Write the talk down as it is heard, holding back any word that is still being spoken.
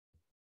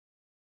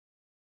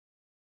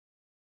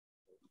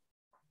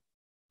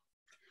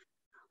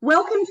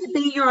Welcome to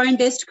Be Your Own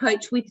Best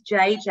Coach with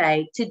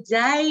JJ.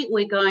 Today,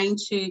 we're going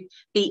to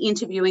be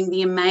interviewing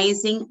the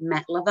amazing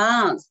Matt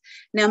Lavars.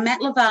 Now, Matt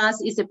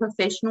Lavars is a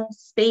professional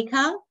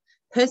speaker,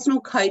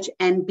 personal coach,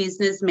 and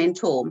business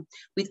mentor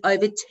with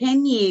over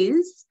 10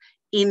 years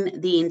in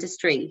the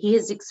industry. He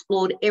has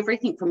explored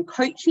everything from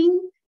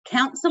coaching,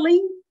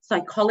 counselling,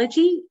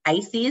 psychology,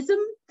 atheism,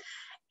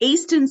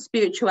 Eastern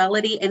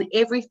spirituality, and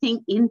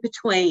everything in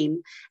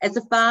between. As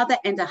a father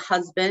and a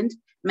husband,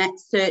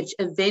 Matt's search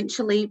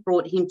eventually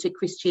brought him to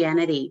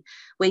Christianity,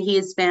 where he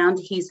has found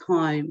his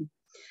home.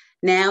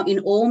 Now, in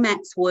all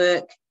Matt's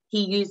work,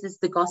 he uses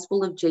the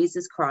gospel of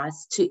Jesus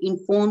Christ to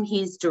inform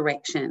his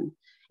direction,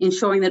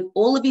 ensuring that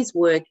all of his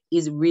work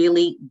is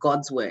really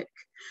God's work.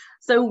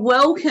 So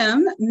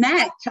welcome,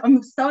 Matt.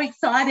 I'm so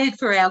excited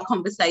for our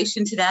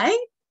conversation today.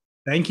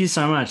 Thank you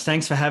so much.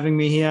 Thanks for having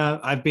me here.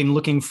 I've been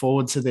looking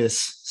forward to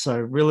this. So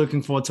really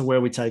looking forward to where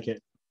we take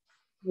it.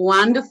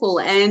 Wonderful.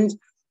 And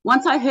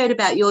once I heard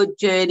about your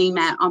journey,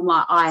 Matt, I'm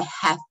like, I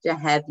have to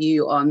have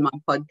you on my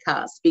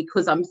podcast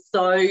because I'm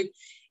so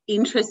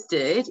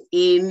interested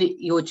in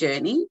your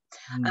journey.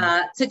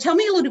 So tell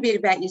me a little bit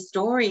about your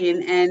story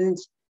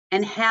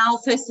and how,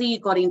 firstly, you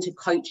got into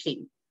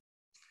coaching.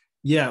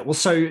 Yeah, well,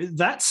 so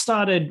that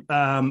started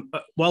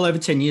well over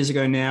 10 years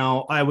ago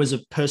now. I was a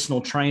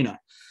personal trainer.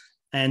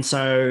 And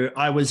so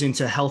I was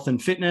into health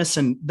and fitness,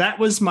 and that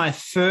was my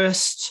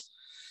first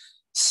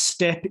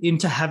step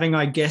into having,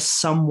 I guess,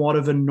 somewhat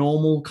of a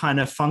normal kind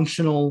of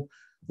functional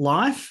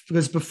life.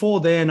 Because before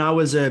then, I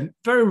was a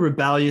very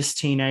rebellious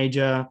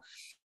teenager,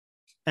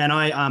 and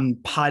I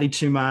partied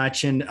too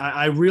much, and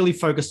I really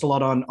focused a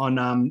lot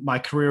on my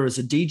career as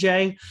a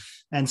DJ.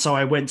 And so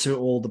I went to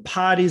all the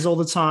parties all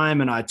the time,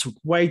 and I took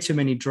way too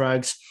many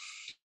drugs.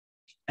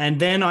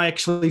 And then I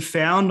actually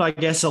found, I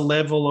guess, a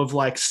level of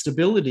like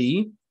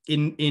stability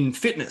in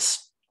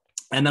fitness.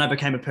 And then I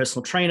became a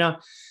personal trainer,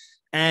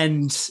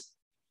 and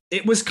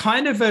it was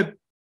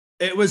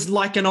it was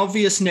like an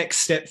obvious next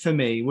step for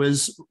me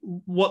was,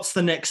 what's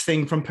the next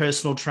thing from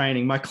personal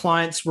training? My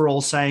clients were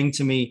all saying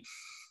to me,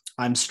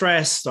 I'm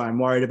stressed, I'm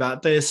worried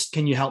about this,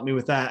 can you help me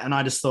with that? And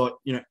I just thought,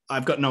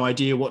 I've got no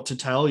idea what to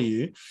tell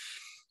you.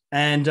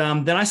 And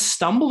then I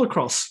stumbled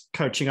across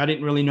coaching. I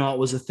didn't really know it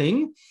was a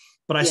thing,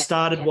 but I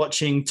started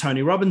watching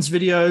Tony Robbins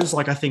videos,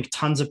 like I think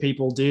tons of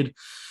people did.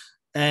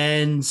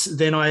 And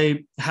then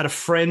I had a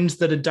friend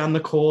that had done the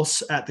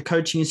course at the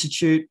Coaching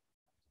Institute,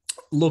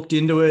 looked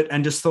into it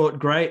and just thought,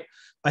 great,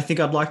 I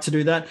think I'd like to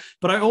do that.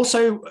 But I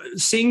also,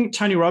 seeing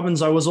Tony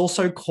Robbins, I was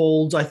also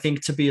called, I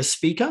think, to be a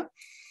speaker.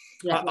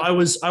 I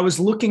was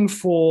looking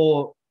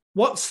for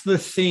what's the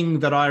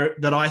thing that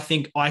I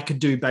think I could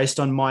do based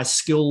on my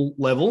skill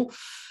level.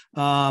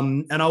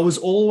 And I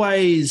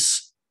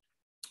always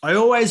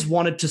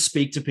wanted to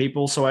speak to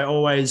people. So I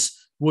always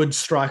would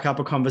strike up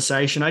a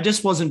conversation. I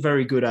just wasn't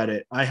very good at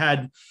it. I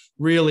think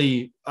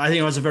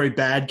I was a very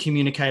bad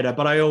communicator,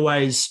 but I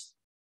always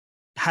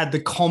had the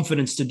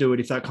confidence to do it,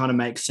 if that kind of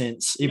makes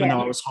sense, even though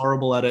I was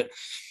horrible at it.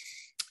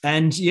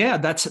 And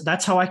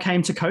that's how I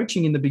came to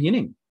coaching in the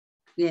beginning.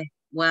 Yeah.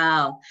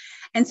 Wow.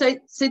 And so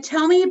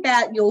tell me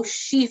about your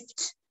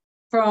shift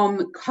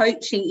from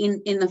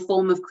coaching in the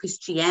form of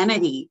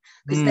Christianity,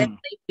 because that's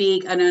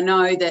big. And I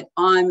know that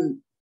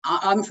I'm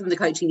from the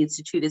Coaching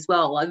Institute as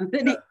well. I'm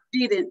a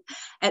student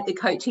at the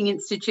Coaching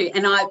Institute,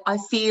 and I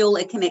feel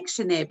a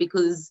connection there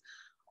because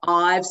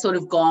I've sort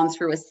of gone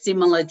through a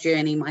similar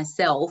journey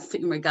myself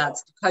in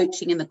regards to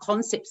coaching and the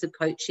concepts of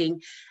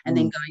coaching, and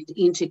then going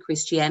into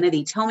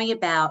Christianity. Tell me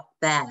about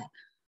that.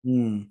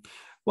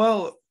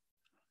 Well,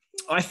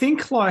 I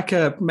think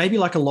maybe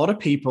like a lot of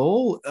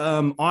people,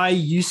 I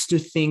used to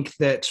think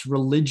that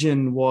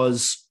religion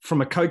was,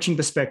 from a coaching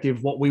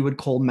perspective, what we would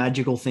call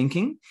magical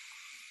thinking.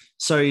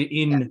 So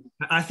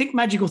I think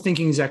magical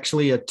thinking is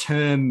actually a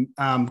term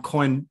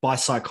coined by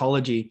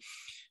psychology,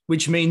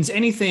 which means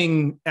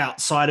anything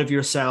outside of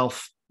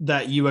yourself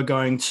that you are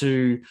going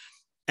to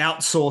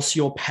outsource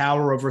your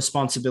power of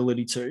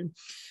responsibility to.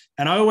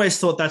 And I always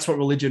thought that's what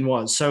religion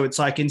was. So it's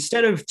like,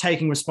 instead of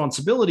taking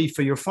responsibility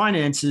for your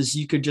finances,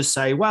 you could just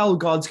say, well,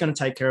 God's going to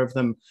take care of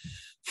them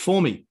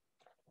for me.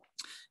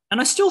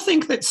 And I still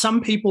think that some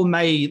people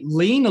may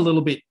lean a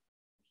little bit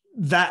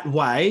that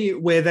way,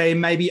 where they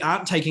maybe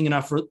aren't taking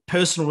enough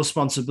personal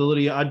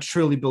responsibility. I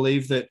truly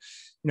believe that,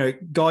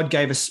 God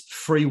gave us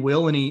free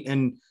will,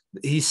 and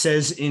he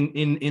says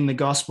in the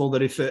gospel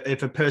that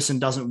if a person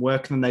doesn't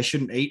work, then they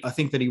shouldn't eat. I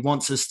think that he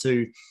wants us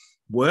to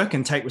work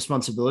and take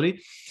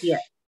responsibility. Yeah.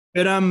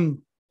 But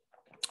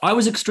I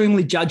was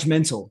extremely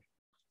judgmental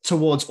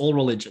towards all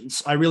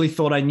religions. I really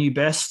thought I knew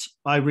best.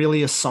 I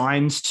really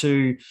assigned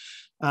to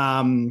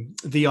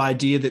the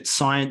idea that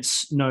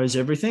science knows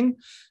everything.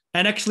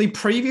 And actually,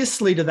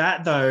 previously to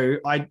that, though,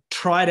 I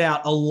tried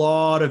out a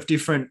lot of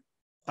different,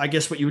 I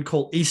guess what you would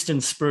call Eastern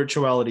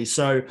spirituality.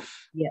 So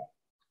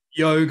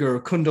yoga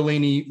or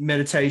Kundalini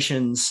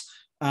meditations,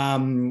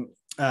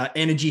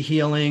 energy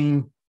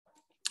healing.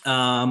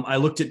 I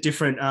looked at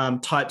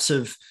different types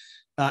of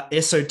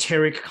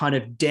esoteric kind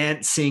of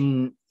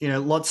dancing,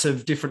 lots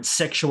of different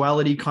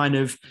sexuality kind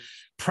of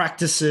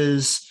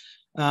practices.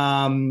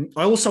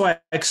 I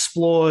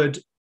explored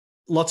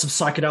lots of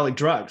psychedelic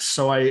drugs.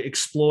 So I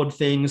explored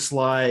things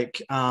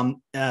like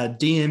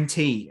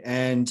DMT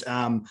and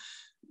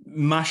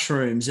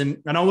mushrooms.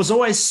 And I was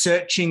always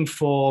searching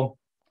for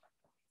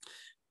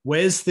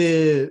where's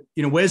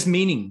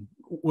meaning?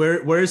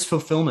 Where is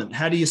fulfillment?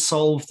 How do you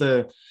solve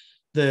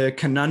the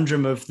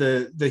conundrum of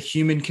the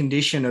human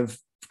condition of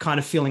kind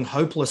of feeling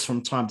hopeless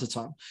from time to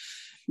time?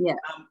 Yeah.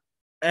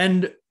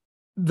 And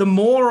the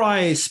more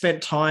I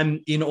spent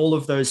time in all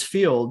of those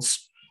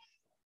fields,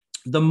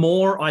 the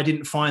more I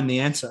didn't find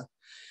the answer.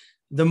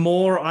 The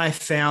more I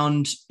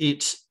found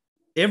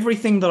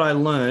everything that I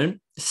learned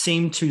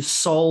seemed to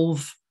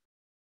solve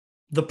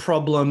the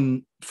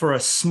problem for a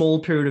small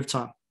period of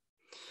time.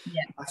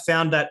 Yeah. I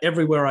found that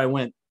everywhere I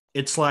went.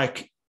 It's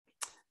like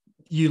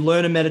you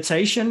learn a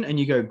meditation and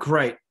you go,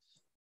 great,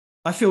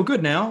 I feel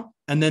good now.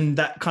 And then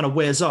that kind of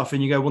wears off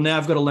and you go, well, now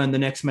I've got to learn the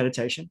next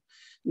meditation.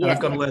 And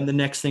I've got to learn the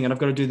next thing, and I've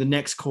got to do the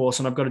next course,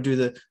 and I've got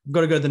to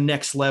go to the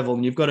next level.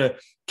 And you've got to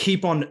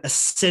keep on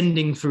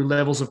ascending through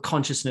levels of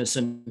consciousness.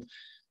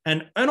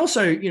 And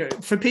also, you know,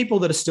 for people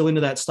that are still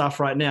into that stuff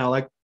right now,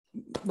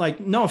 like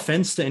no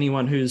offense to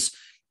anyone who's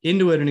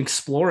into it and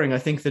exploring, I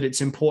think that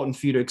it's important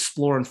for you to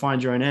explore and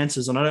find your own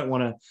answers. And I don't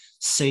want to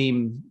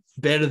seem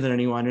better than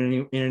anyone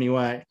in any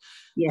way.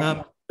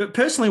 Yeah. But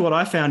personally, what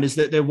I found is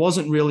that there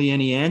wasn't really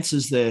any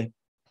answers there.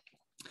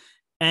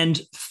 And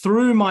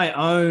through my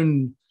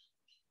own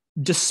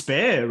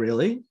despair,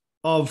 really,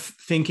 of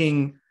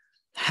thinking,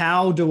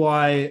 how do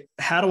I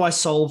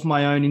solve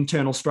my own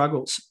internal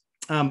struggles?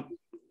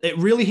 It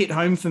really hit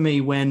home for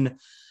me when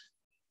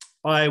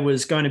I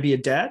was going to be a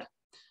dad.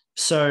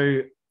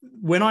 So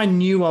when I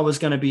knew I was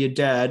going to be a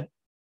dad,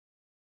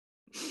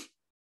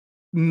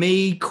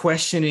 me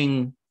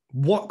questioning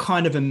what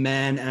kind of a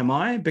man am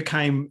I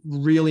became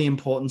really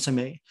important to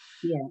me.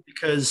 Yeah.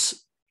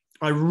 Because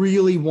I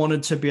really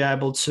wanted to be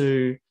able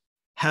to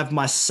have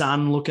my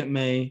son look at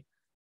me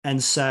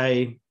and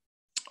say,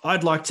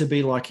 I'd like to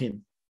be like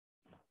him,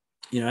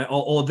 you know,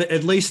 or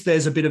at least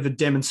there's a bit of a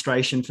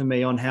demonstration for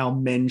me on how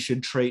men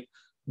should treat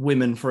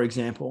women, for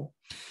example.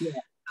 Yeah.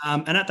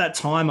 And at that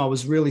time, I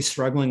was really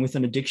struggling with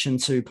an addiction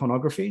to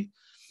pornography.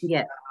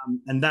 Yeah.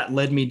 And that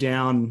led me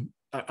down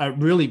a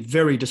really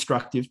very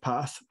destructive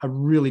path,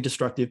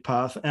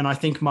 And I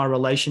think my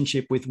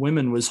relationship with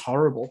women was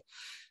horrible.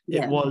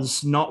 Yeah. It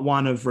was not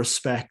one of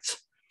respect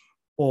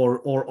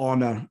or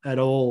honor at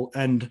all.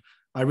 And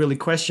I really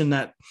questioned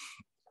that.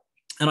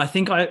 And I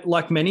think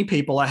like many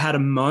people, I had a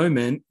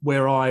moment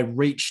where I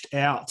reached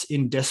out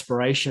in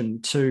desperation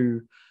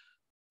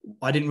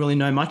I didn't really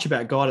know much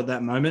about God at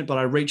that moment, but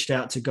I reached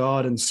out to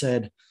God and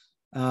said,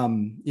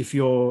 if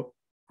you're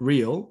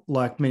real,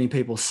 like many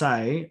people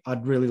say,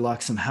 I'd really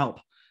like some help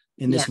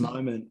in this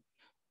moment.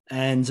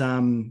 And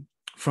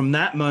from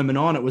that moment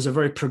on, it was a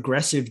very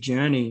progressive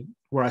journey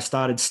where I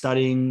started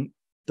studying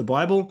the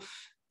Bible.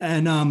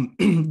 And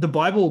the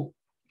Bible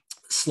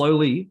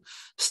slowly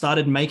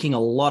started making a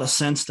lot of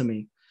sense to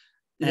me.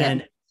 Yeah.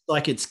 And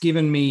like it's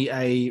given me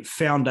a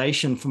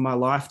foundation for my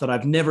life that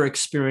I've never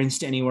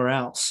experienced anywhere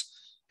else.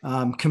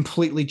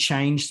 Completely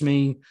changed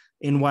me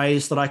in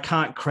ways that I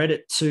can't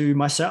credit to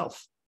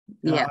myself.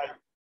 Yeah.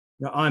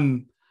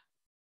 I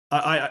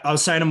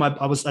was saying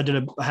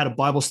I had a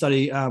Bible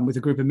study with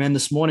a group of men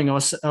this morning. I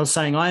was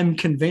saying I am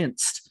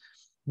convinced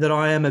that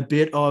I am a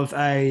bit of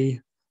a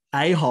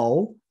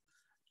hole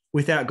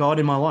without God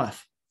in my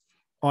life.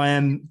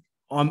 I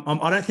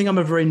don't think I'm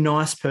a very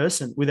nice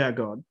person without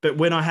God, but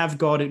when I have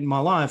God in my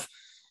life,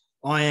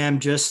 I'm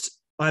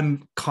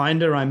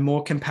kinder, I'm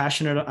more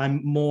compassionate,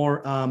 I'm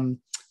more,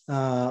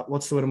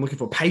 what's the word I'm looking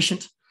for?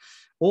 Patient.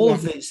 All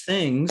of these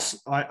things,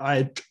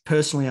 I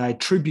personally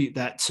attribute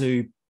that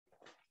to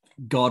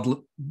God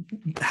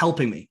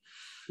helping me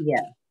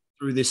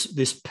through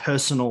this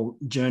personal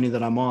journey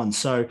that I'm on.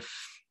 So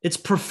it's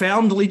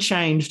profoundly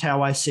changed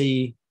how I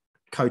see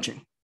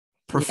coaching.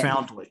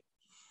 Profoundly.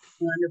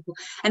 Wonderful.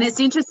 And it's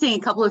interesting,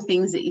 a couple of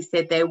things that you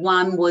said there.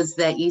 One was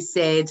that you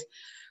said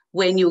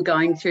when you were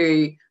going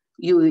through,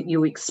 you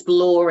were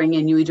exploring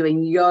and you were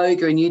doing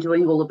yoga and you were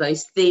doing all of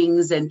those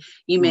things, and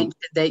you mentioned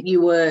that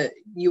you were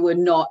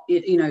not,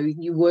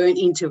 you weren't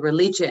into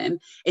religion.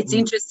 It's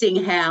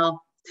interesting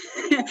how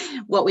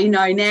what we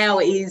know now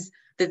is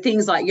that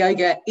things like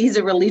yoga is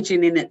a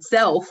religion in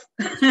itself.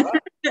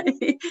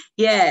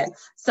 Yeah.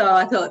 So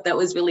I thought that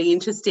was really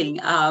interesting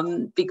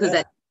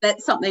because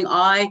that's something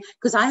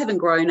because I haven't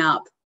grown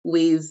up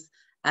with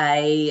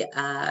a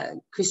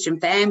Christian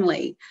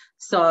family.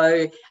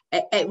 So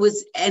it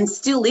was, and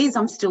still is,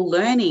 I'm still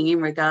learning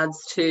in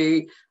regards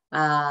to,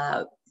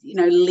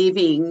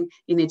 living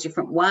in a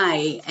different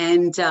way.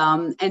 And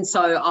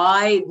so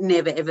I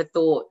never ever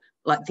thought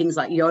like things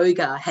like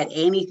yoga had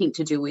anything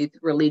to do with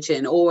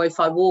religion. Or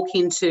if I walk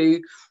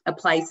into a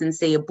place and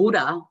see a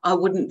Buddha, I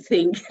wouldn't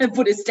think a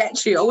Buddha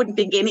statue, I wouldn't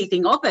think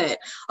anything of it.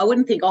 I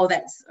wouldn't think, oh,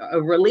 that's a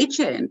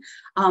religion.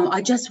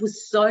 I just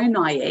was so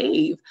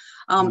naive.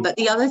 But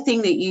the other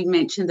thing that you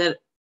mentioned that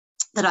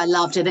that I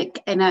loved.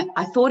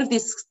 I thought of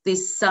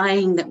this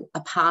saying that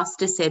a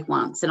pastor said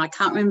once, and I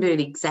can't remember it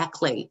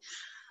exactly,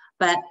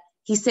 but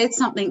he said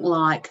something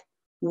like,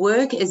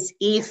 work as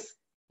if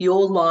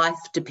your life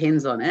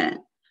depends on it.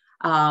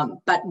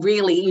 But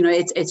really,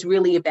 it's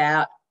really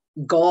about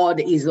God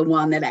is the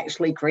one that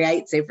actually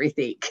creates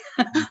everything.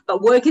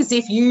 But work as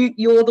if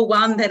you're the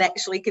one that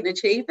actually can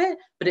achieve it,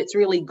 but it's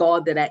really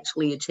God that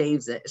actually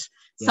achieves it.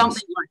 Yes.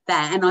 Something like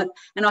that.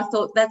 And I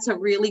thought that's a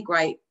really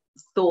great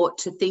thought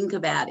to think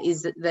about,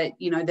 is that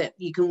that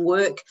you can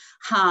work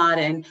hard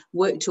and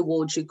work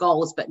towards your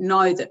goals, but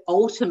know that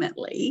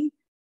ultimately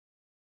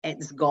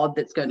it's God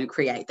that's going to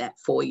create that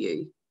for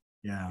you.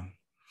 Yeah,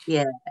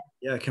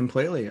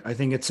 completely. I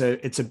think it's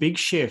a big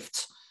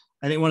shift.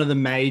 I think one of the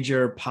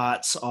major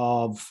parts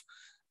of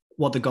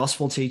what the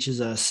gospel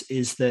teaches us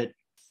is that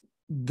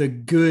the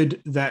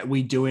good that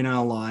we do in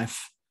our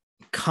life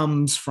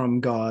comes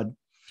from God.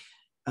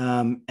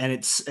 And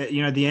it's,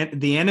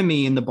 the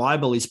enemy in the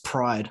Bible is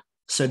pride.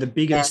 So the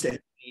biggest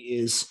enemy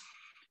is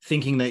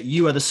thinking that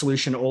you are the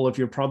solution to all of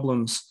your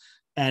problems,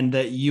 and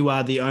that you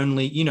are the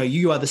only,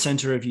 you are the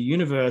center of your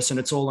universe and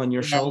it's all on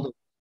your shoulders.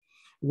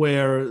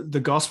 Where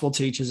the gospel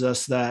teaches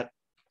us that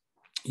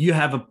you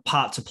have a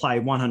part to play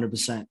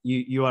 100%.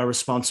 You are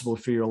responsible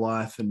for your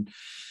life. And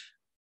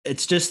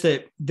it's just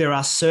that there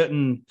are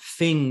certain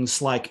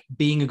things, like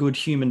being a good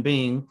human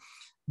being,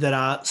 that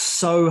are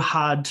so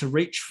hard to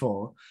reach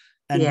for,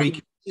 and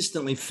we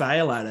consistently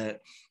fail at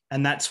it.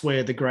 And that's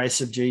where the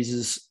grace of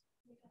Jesus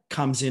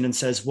comes in and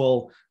says,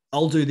 well,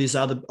 I'll do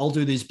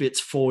these bits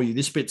for you.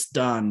 This bit's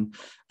done.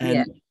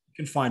 And you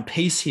can find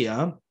peace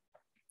here.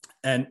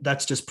 And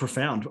that's just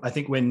profound. I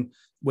think when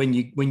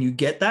you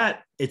get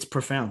that, it's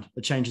profound.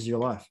 It changes your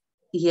life.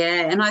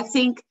 Yeah, and I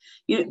think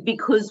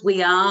because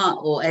we are,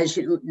 or as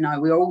you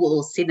know, we're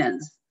all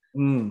sinners,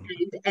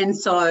 and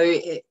so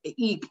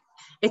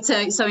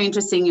it's so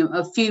interesting.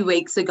 A few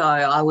weeks ago,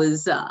 I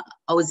was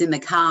in the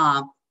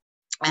car,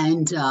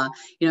 and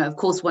of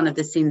course, one of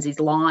the sins is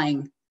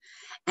lying,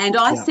 and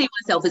I see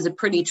myself as a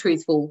pretty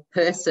truthful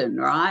person,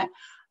 right?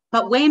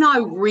 But when I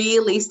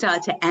really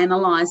start to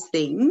analyze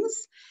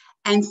things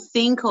and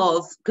think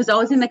of, because I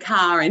was in the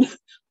car and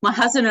my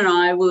husband and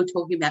I were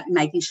talking about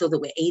making sure that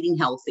we're eating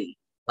healthy.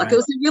 Like, it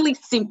was a really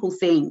simple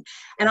thing.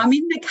 And I'm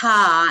in the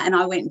car and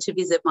I went to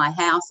visit my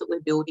house that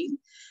we're building.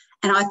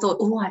 And I thought,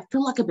 I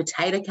feel like a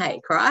potato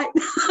cake, right?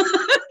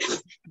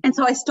 And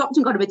so I stopped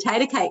and got a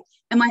potato cake.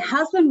 And my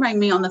husband rang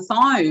me on the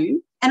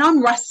phone and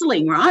I'm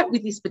rustling, right,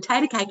 with this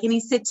potato cake. And he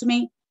said to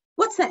me,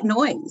 "What's that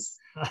noise?"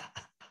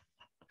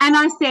 And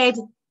I said,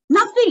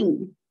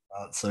 "Nothing."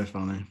 Oh, that's so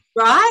funny.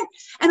 Right?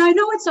 And I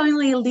know it's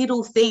only a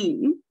little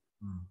thing,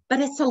 but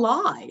it's a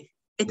lie.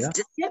 It's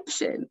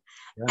deception.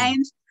 Yeah.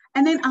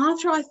 And then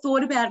after I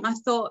thought about it, I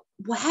thought,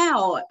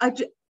 wow, I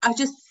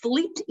just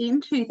slipped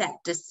into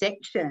that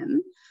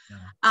deception.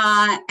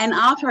 Yeah. And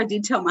after I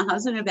did tell my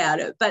husband about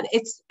it, but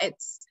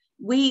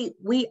we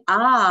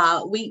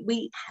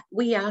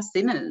are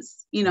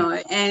sinners,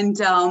 and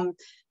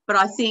but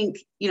I think,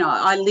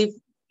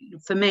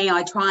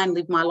 I try and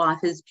live my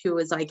life as pure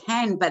as I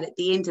can, but at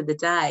the end of the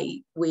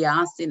day, we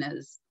are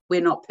sinners.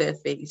 We're not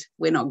perfect.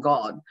 We're not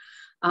God.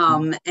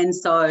 And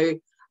so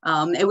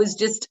it was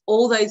just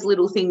all those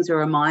little things are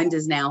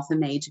reminders now for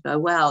me to go,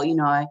 well,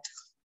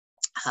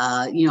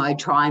 I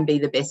try and be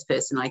the best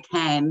person I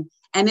can.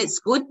 And it's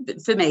good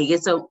for me.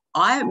 It's an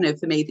eye-opener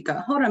for me to go,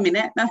 hold on a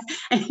minute. And,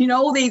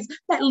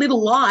 that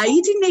little lie,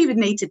 you didn't even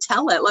need to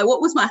tell it. Like, what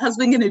was my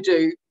husband going to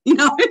do?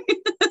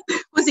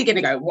 Was he going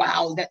to go,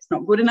 wow, that's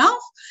not good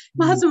enough?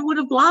 My husband would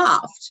have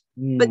laughed.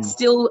 But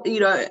still,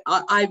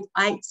 I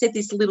said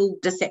this little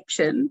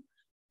deception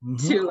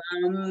to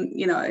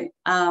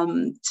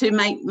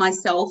make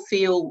myself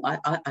feel,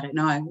 I don't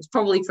know, it's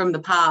probably from the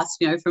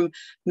past, from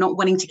not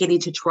wanting to get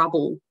into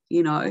trouble,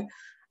 Yeah.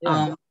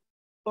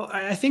 Well,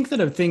 I think that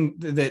a thing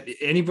that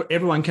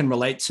everyone can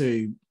relate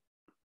to,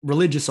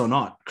 religious or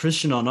not,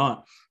 Christian or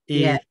not,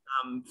 is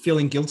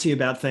feeling guilty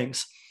about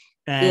things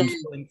and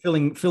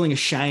feeling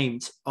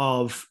ashamed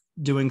of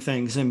doing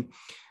things. And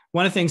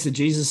one of the things that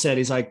Jesus said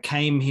is, "I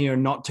came here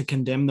not to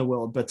condemn the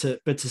world, but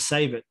to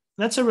save it."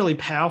 That's a really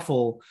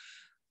powerful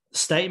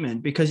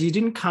statement, because he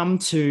didn't come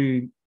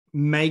to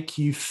make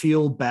you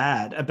feel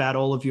bad about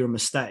all of your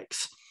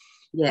mistakes.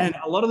 Yeah. And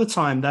a lot of the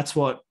time, that's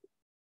what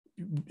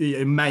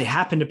it may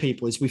happen to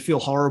people, is we feel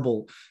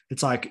horrible.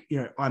 It's like,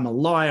 I'm a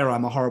liar,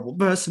 I'm a horrible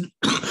person.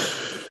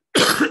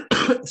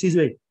 Excuse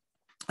me.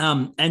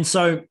 And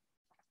so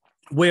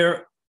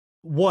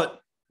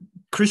what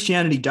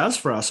Christianity does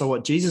for us, or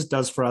what Jesus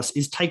does for us,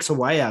 is takes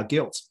away our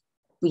guilt.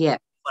 Yeah.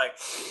 Like,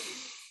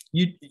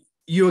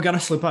 you are going to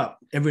slip up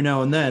every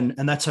now and then,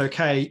 and that's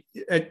okay.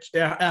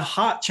 Our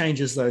heart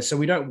changes though, so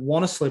we don't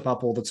want to slip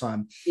up all the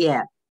time.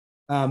 Yeah.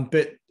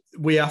 But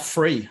we are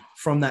free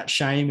from that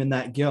shame and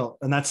that guilt,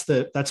 and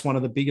that's one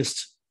of the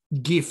biggest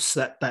gifts,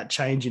 that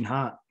change in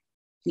heart.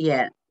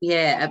 Yeah,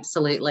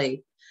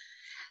 absolutely.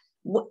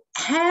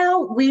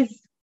 How with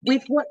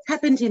what's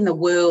happened in the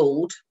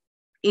world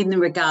in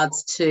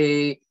regards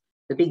to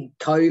the big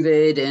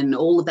COVID and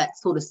all of that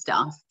sort of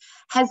stuff.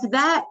 Has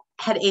that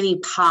had any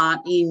part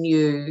in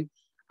you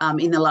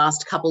in the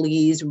last couple of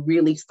years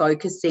really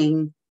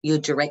focusing your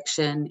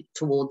direction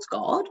towards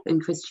God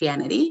and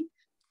Christianity?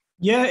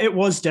 Yeah, it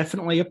was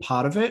definitely a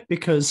part of it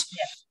because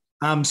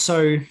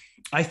so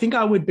I think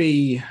I would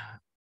be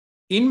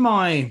in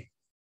my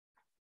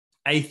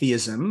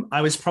atheism,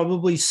 I was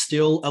probably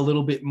still a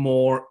little bit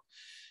more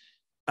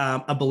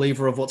a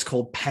believer of what's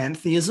called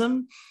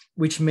pantheism,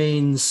 which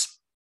means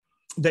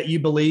that you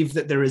believe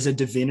that there is a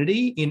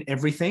divinity in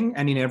everything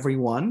and in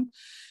everyone.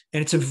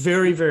 And it's a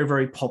very, very,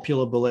 very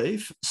popular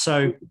belief.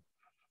 So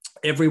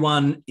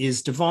everyone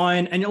is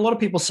divine. And a lot of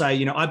people say,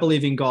 you know, I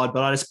believe in God,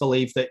 but I just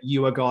believe that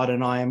you are God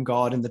and I am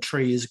God and the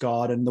tree is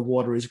God and the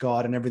water is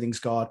God and everything's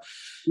God.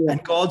 Yeah.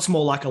 And God's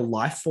more like a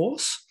life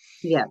force.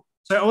 Yeah.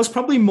 So I was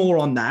probably more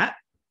on that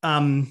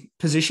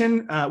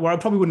position where I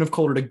probably wouldn't have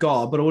called it a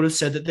God, but I would have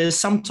said that there's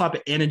some type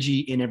of energy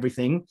in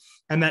everything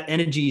and that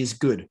energy is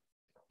good.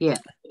 Yeah.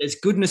 There's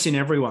goodness in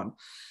everyone.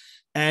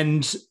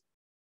 And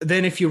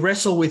then if you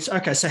wrestle with,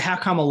 okay, so how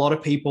come a lot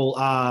of people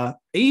are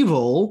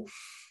evil?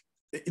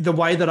 The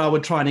way that I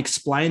would try and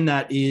explain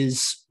that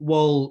is,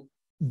 well,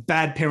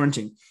 bad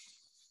parenting.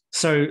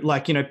 So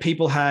like, you know,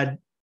 people had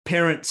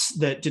parents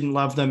that didn't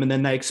love them and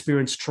then they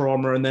experienced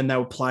trauma and then they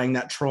were playing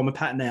that trauma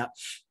pattern out.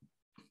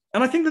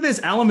 And I think that there's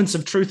elements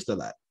of truth to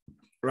that,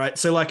 right?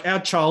 So like our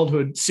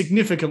childhood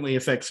significantly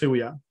affects who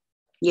we are.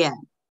 Yeah.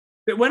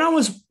 But when I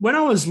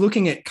was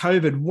looking at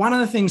COVID, one of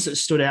the things that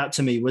stood out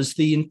to me was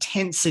the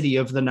intensity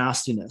of the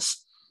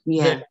nastiness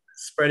that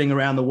spreading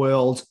around the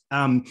world,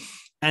 and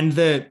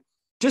the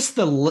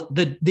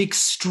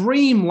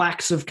extreme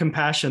lacks of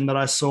compassion that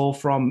I saw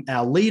from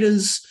our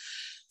leaders,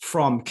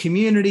 from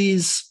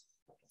communities,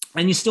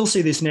 and you still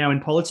see this now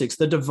in politics,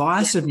 the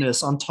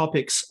divisiveness on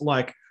topics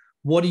like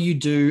what do you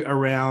do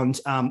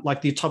around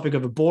like the topic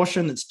of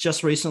abortion that's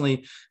just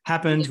recently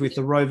happened with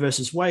the Roe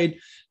versus Wade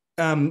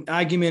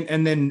argument.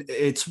 And then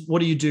it's what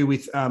do you do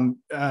with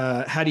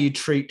how do you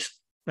treat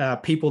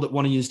people that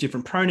want to use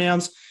different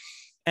pronouns?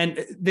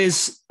 And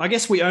there's, I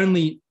guess we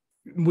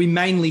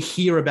mainly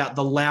hear about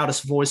the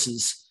loudest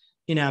voices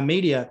in our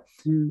media.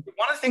 One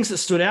of the things that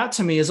stood out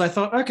to me is I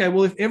thought, okay,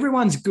 well, if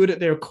everyone's good at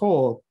their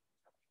core,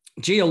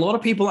 gee, a lot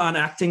of people aren't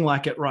acting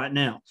like it right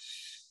now.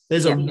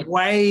 There's a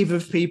wave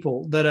of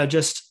people that are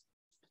just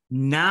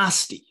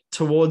nasty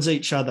towards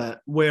each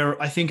other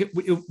where I think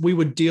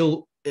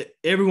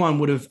everyone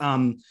would have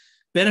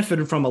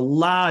benefited from a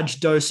large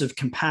dose of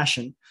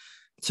compassion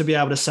to be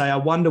able to say, I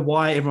wonder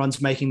why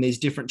everyone's making these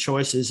different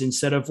choices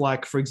instead of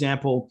like, for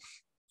example,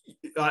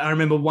 I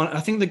remember I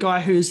think the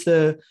guy who's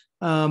the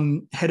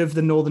head of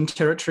the Northern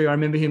Territory, I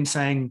remember him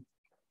saying,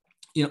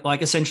 you know,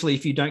 like essentially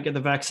if you don't get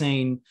the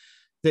vaccine,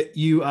 that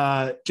you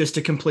are just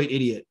a complete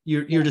idiot.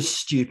 You're just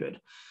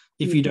stupid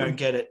if you don't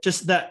get it.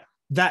 Just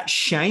that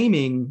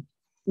shaming.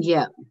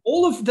 Yeah.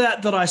 All of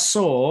that I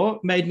saw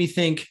made me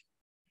think,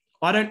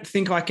 I don't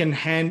think I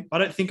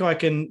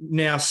can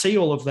now see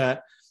all of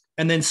that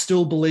and then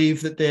still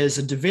believe that there's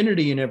a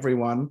divinity in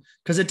everyone,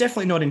 because they're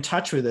definitely not in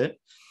touch with it.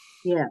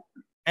 Yeah.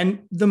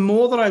 And the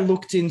more that I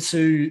looked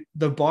into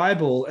the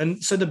Bible,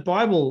 and so the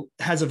Bible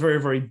has a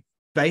very, very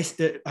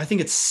basic, I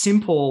think it's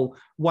simple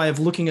way of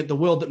looking at the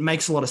world that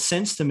makes a lot of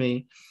sense to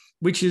me,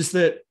 which is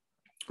that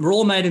we're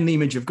all made in the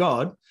image of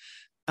God,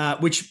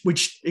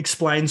 which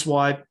explains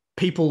why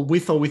people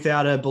with or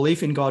without a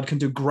belief in God can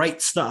do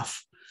great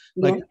stuff.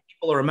 Like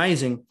people are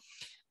amazing.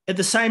 At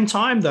the same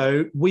time,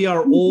 though, we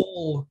are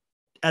all,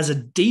 as a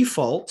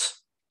default,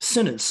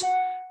 sinners.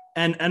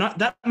 And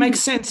that makes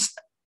sense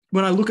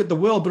when I look at the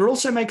world, but it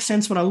also makes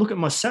sense when I look at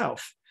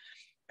myself.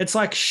 It's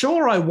like,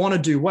 sure, I want to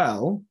do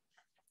well,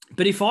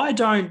 but if I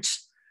don't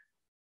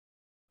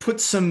put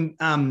some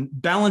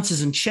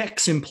balances and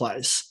checks in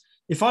place,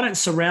 if I don't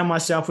surround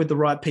myself with the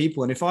right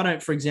people, and if I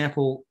don't, for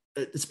example,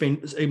 it's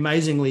been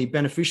amazingly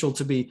beneficial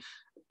to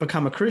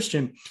become a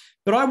Christian,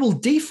 but I will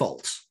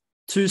default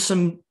to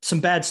some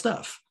bad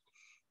stuff.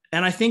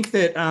 And I think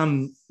that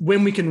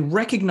when we can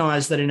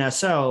recognize that in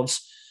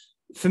ourselves,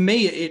 for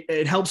me,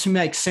 it helps me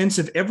make sense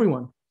of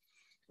everyone.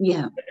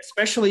 Yeah.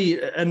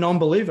 Especially a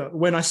non-believer.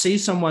 When I see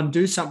someone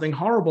do something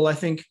horrible, I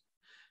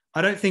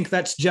don't think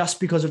that's just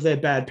because of their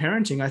bad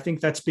parenting. I think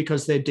that's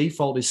because their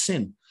default is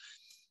sin.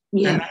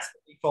 Yeah. And that's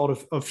the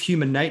default of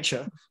human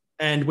nature.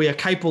 And we are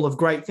capable of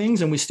great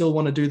things and we still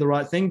want to do the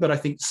right thing. But I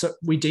think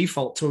we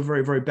default to a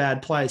very, very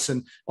bad place.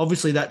 And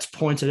obviously that's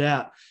pointed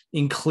out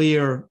in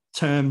clear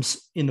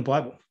terms in the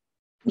Bible.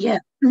 Yeah.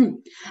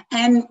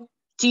 And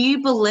do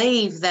you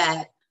believe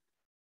that,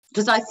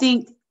 because I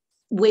think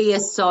we are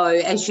so,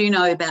 as you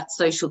know, about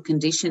social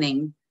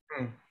conditioning,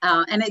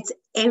 and it's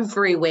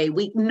everywhere.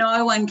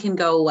 No one can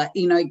go away,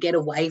 get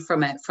away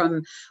from it,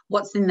 from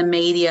what's in the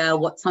media,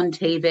 what's on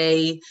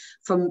TV,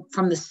 from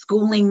the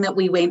schooling that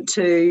we went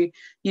to.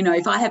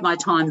 If I had my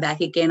time back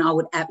again, I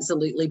would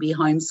absolutely be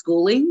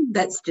homeschooling.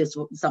 That's just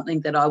something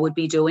that I would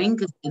be doing,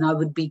 and I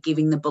would be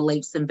giving the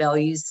beliefs and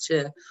values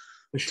to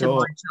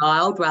my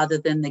child rather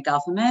than the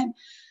government.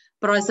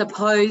 But I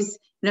suppose,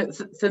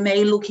 for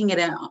me, looking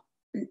at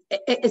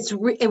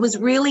it was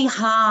really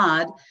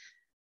hard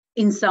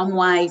in some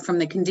way from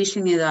the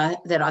conditioning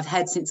that I've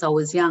had since I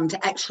was young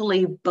to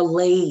actually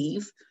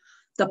believe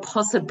the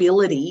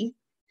possibility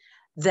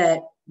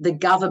that the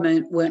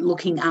government weren't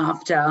looking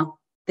after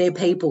their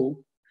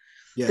people,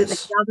 that the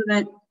Yes.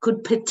 government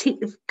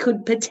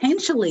could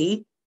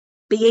potentially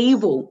be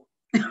evil,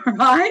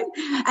 right?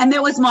 And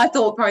that was my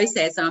thought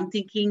process. I'm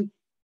thinking,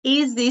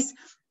 is this,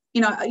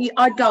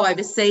 I'd go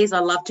overseas. I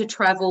love to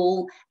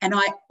travel. And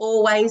I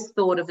always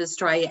thought of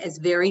Australia as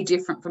very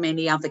different from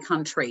any other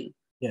country.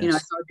 So Yes.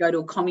 I'd go to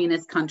a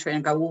communist country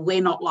and go, well,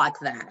 we're not like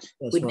that.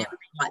 That's We'd right. never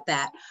be like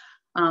that.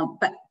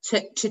 But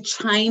to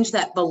change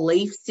that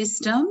belief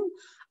system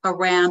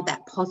around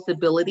that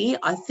possibility,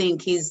 I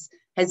think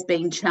has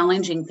been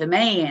challenging for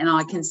me. And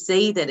I can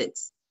see that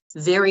it's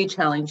very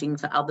challenging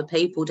for other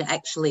people to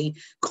actually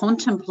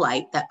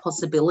contemplate that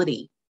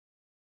possibility.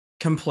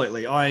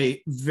 Completely.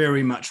 I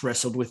very much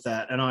wrestled with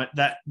that. And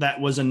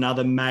that was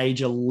another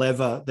major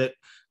lever that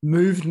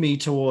moved me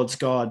towards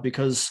God,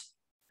 because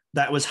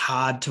that was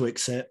hard to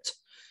accept.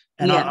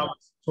 And I was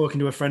talking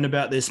to a friend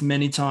about this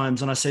many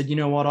times, and I said, you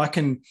know what, I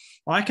can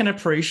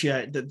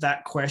appreciate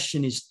that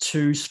question is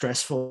too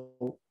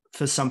stressful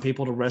for some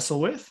people to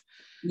wrestle with.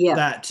 Yeah.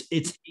 That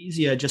it's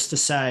easier just to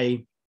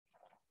say,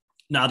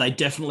 no, they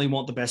definitely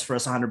want the best for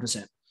us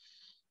 100%.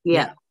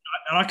 Yeah.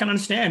 And I can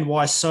understand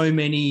why so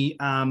many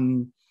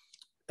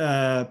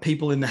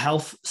people in the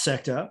health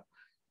sector,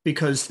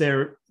 because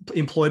they're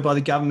employed by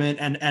the government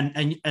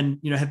and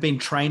have been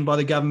trained by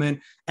the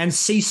government and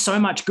see so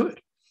much good,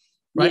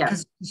 right?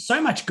 Because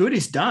so much good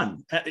is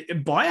done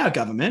by our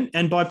government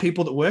and by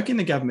people that work in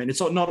the government.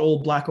 It's not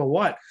all black or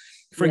white.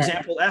 For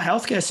example, our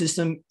healthcare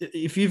system,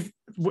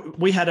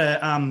 we had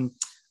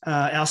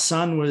our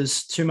son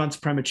was 2 months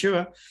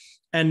premature,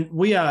 and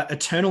we are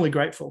eternally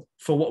grateful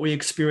for what we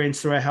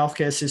experienced through our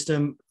healthcare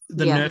system.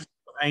 The nurses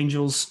were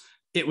angels.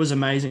 It was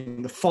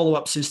amazing. The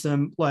follow-up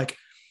system, like,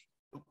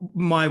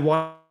 my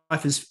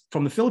wife is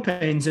from the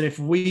Philippines, and if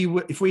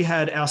we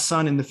had our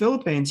son in the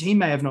Philippines, he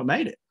may have not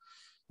made it,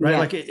 right?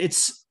 Like,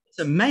 it's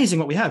amazing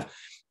what we have.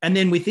 And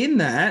then within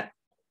that,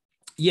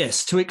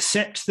 yes, to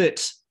accept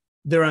that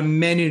there are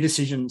many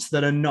decisions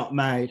that are not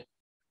made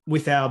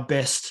with our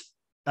best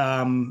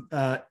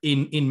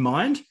in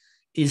mind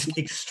is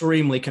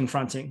extremely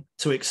confronting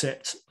to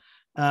accept.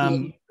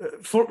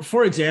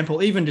 For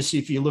example, even just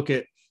if you look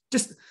at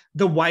just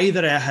the way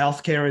that our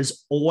healthcare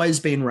has always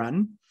been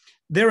run,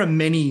 there are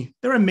many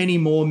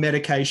more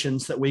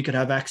medications that we could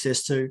have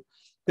access to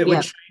that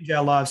would change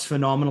our lives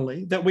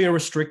phenomenally, that we are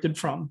restricted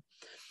from.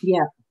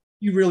 Yeah.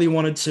 You really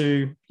wanted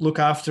to look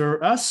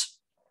after us,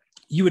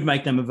 you would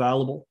make them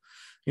available.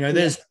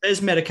 There's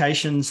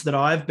medications that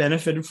I've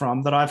benefited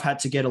from that I've had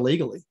to get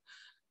illegally,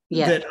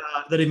 that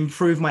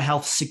improve my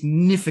health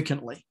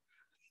significantly,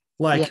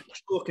 like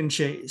chalk and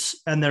cheese,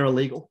 and they're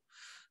illegal.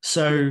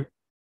 So,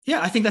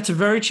 I think that's a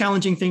very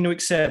challenging thing to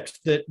accept,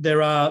 that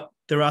there are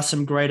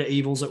some greater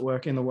evils at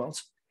work in the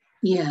world.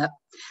 Yeah.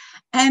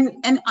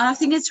 And I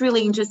think it's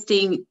really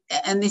interesting,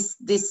 and this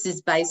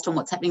is based on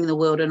what's happening in the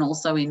world and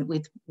also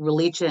with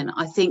religion.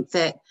 I think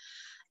that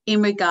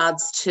in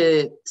regards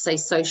to, say,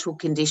 social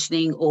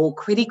conditioning or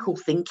critical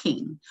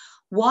thinking,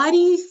 why do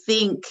you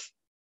think,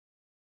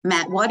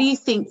 Matt,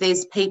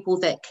 there's people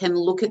that can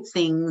look at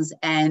things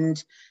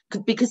and,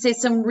 because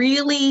there's some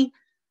really,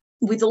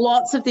 with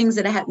lots of things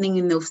that are happening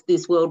in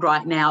this world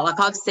right now, like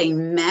I've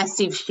seen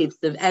massive shifts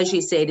of, as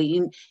you said,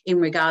 in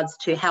regards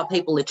to how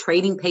people are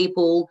treating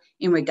people,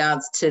 in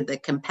regards to the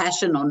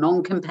compassion or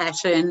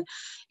non-compassion,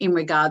 in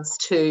regards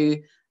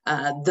to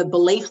the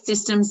belief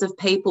systems of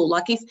people.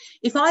 Like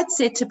if I'd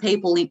said to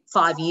people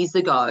 5 years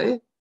ago,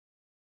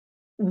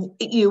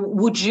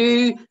 would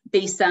you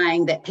be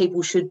saying that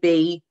people should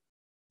be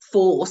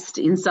forced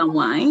in some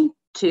way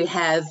to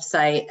have,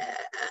 say,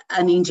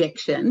 an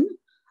injection,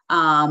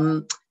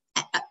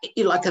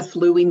 like a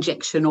flu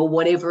injection or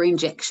whatever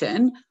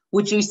injection?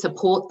 Would you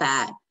support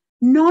that?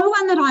 No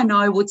one that I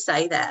know would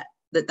say that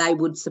they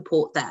would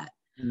support that.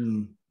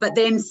 But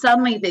then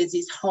suddenly there's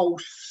this whole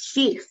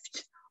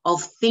shift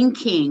of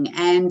thinking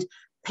and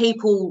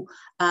people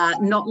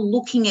not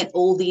looking at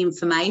all the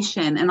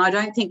information. And I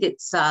don't think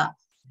it's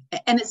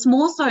and it's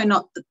more so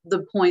not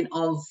the point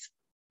of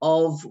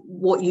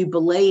what you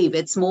believe.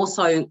 It's more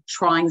so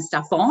trying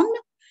stuff on.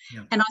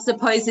 Yeah. And I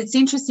suppose it's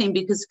interesting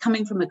because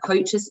coming from a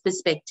coach's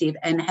perspective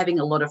and having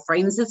a lot of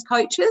friends as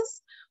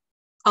coaches,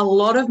 a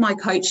lot of my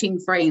coaching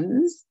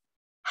friends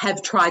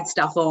have tried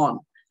stuff on.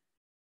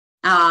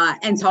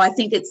 And so I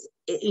think it's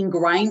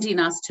ingrained in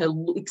us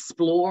to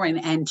explore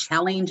and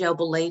challenge our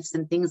beliefs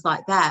and things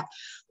like that.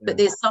 Yeah. But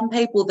there's some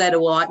people that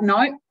are like,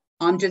 no,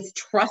 I'm just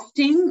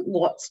trusting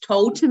what's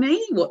told to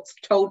me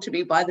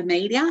by the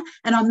media,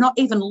 and I'm not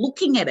even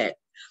looking at it.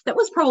 That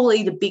was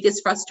probably the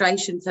biggest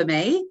frustration for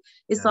me.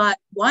 It's like,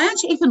 why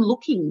aren't you even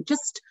looking?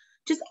 Just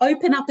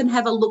open up and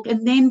have a look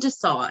and then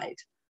decide.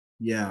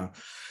 Yeah.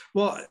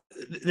 Well,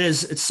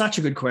 it's such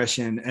a good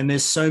question, and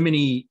there's so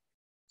many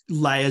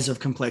layers of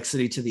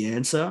complexity to the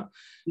answer.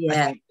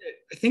 Yeah.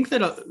 I think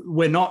that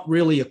we're not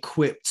really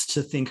equipped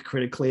to think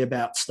critically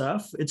about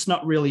stuff. It's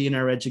not really in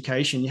our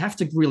education. You have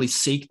to really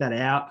seek that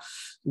out,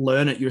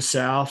 learn it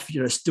yourself,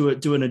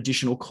 do an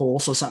additional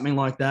course or something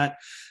like that.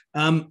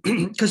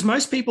 Because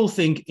most people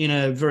think in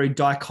a very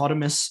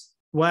dichotomous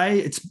way.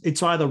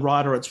 It's either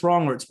right or it's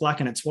wrong, or it's black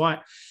and it's white.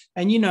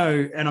 And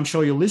and I'm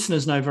sure your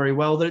listeners know very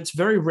well that it's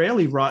very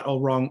rarely right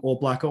or wrong or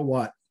black or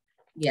white.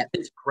 Yeah.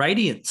 It's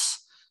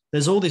gradients.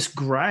 There's all this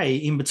gray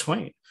in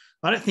between.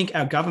 I don't think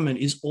our government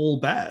is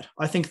all bad.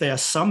 I think they are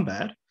some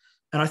bad,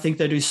 and I think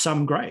they do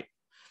some great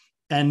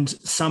and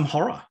some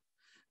horror.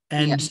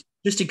 And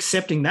just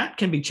accepting that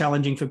can be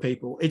challenging for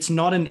people. It's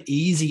not an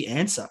easy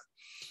answer.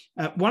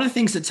 One of the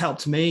things that's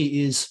helped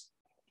me is,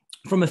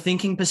 from a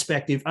thinking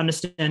perspective,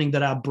 understanding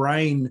that our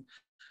brain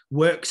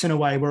works in a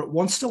way where it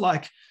wants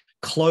to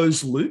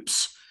close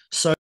loops.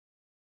 So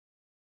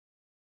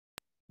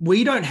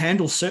we don't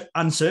handle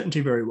uncertainty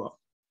very well.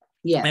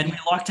 Yeah. And we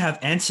like to have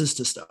answers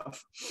to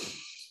stuff.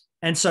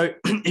 And so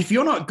if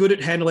you're not good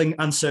at handling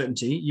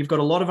uncertainty, you've got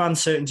a lot of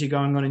uncertainty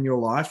going on in your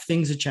life,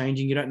 things are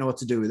changing, you don't know what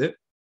to do with it,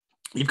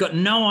 you've got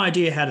no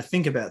idea how to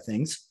think about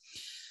things,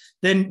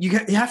 then you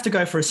have to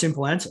go for a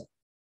simple answer.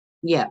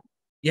 Yeah.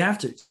 You have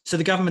to. So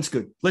the government's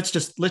good. Let's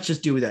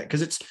just deal with that,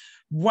 because it's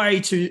way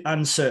too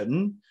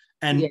uncertain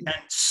and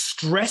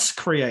stress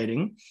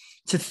creating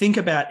to think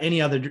about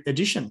any other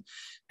addition.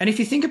 And if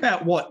you think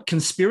about what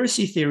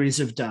conspiracy theories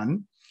have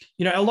done,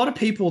 a lot of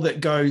people that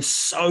go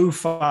so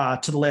far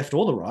to the left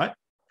or the right,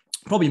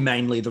 probably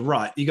mainly the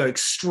right, you go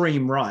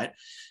extreme right,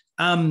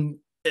 are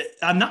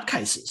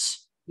nutcases,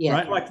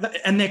 right?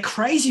 And they're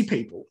crazy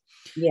people.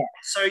 Yeah.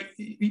 So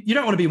you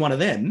don't want to be one of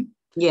them.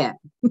 Yeah.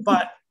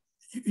 But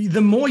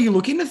the more you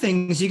look into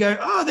things, you go,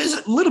 oh, there's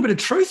a little bit of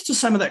truth to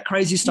some of that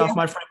crazy stuff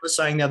my friend was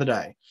saying the other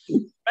day.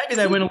 Maybe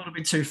they went a little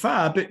bit too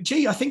far, but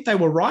gee, I think they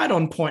were right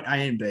on point A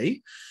and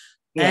B.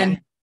 Yeah.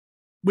 And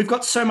we've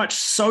got so much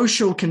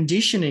social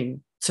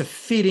conditioning to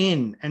fit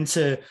in and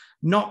to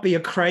not be a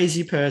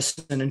crazy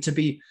person and to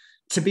be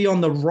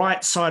on the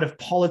right side of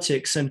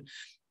politics. And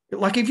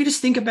if you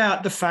just think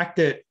about the fact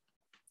that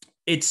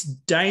it's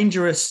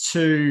dangerous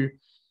to,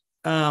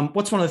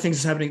 what's one of the things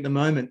that's happening at the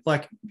moment?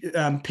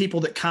 People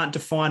that can't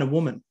define a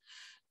woman.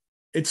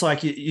 It's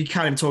you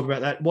can't even talk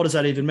about that. What does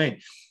that even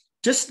mean?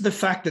 Just the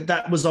fact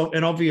that was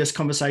an obvious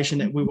conversation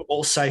that we were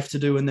all safe to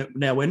do and that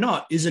now we're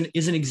not is an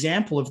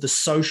example of the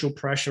social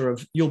pressure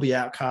of you'll be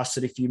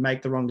outcasted if you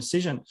make the wrong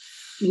decision.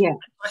 Yeah.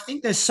 I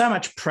think there's so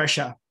much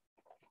pressure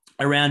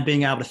around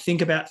being able to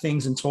think about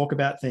things and talk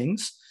about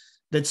things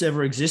that's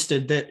ever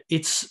existed that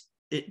it's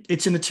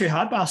in the too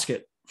hard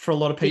basket for a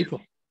lot of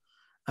people.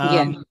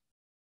 And,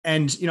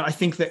 I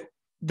think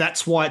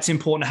that's why it's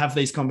important to have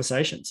these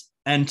conversations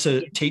and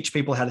to teach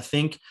people how to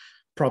think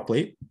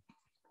properly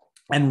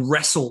and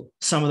wrestle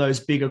some of those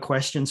bigger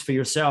questions for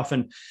yourself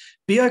and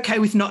be okay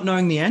with not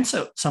knowing the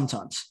answer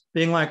sometimes.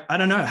 Being like, I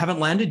don't know, haven't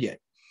landed yet.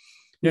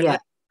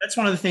 That's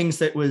one of the things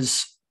that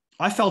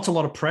I felt a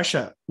lot of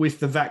pressure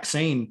with the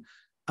vaccine.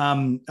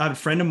 I have a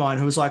friend of mine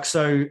who was like,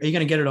 so are you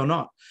going to get it or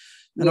not?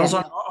 And I was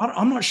like,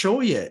 I'm not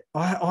sure yet.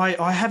 I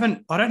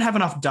don't have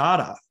enough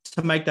data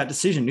to make that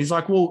decision. He's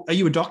like, well, are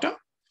you a doctor?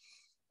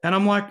 And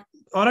I'm like,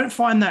 I don't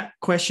find that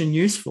question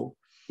useful.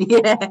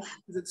 Yeah.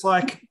 It's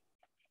like,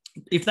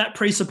 if that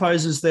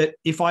presupposes that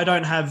if I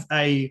don't have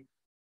a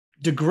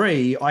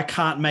degree, I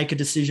can't make a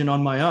decision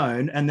on my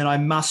own, and then I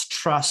must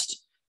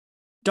trust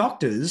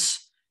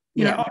doctors.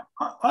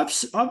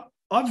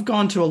 I've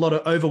gone to a lot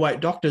of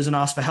overweight doctors and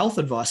asked for health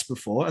advice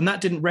before, and that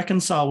didn't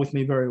reconcile with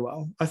me very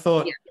well. I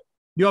thought,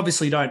 you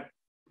obviously don't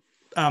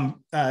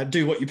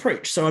do what you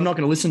preach, so I'm not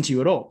going to listen to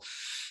you at all.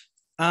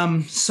 I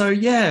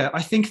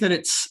think that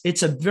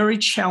it's a very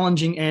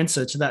challenging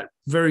answer to that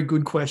very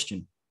good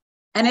question.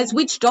 And it's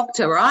which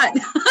doctor, right?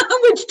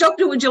 Which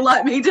doctor would you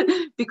like me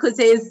to? Because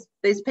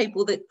there's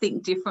people that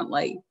think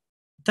differently.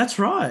 That's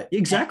right,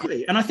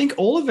 exactly. And I think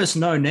all of us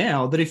know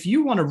now that if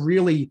you want to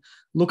really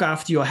look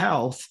after your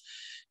health,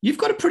 you've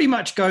got to pretty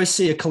much go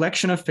see a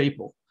collection of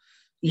people.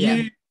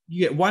 You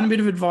get one bit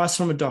of advice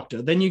from a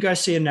doctor, then you go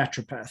see a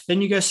naturopath, then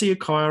you go see a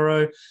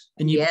chiro,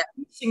 and you're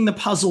piecing the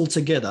puzzle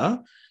together.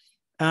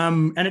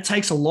 And it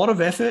takes a lot of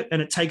effort,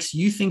 and it takes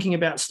you thinking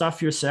about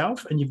stuff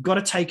yourself, and you've got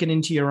to take it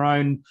into your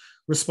own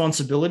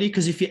responsibility,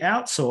 because if you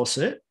outsource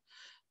it,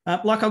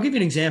 I'll give you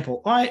an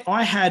example.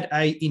 I had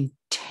a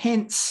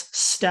intense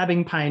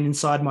stabbing pain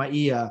inside my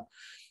ear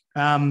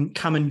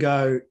come and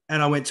go,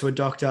 and I went to a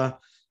doctor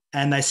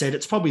and they said,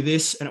 it's probably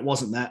this, and it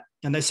wasn't that.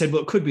 And they said,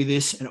 well, it could be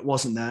this, and it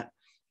wasn't that.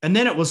 And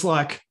then it was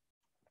like,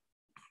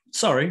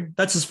 sorry,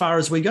 that's as far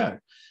as we go.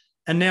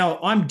 And now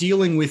I'm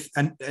dealing with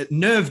a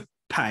nerve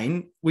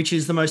pain, which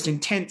is the most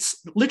intense,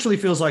 literally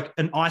feels like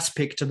an ice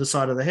pick to the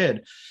side of the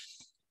head.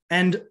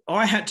 And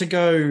I had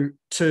to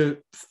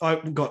I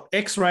got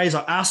x-rays.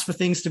 I asked for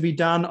things to be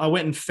done. I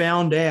went and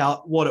found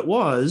out what it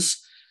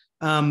was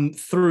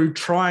through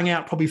trying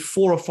out probably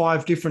 4 or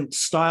 5 different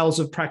styles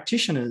of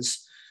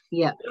practitioners.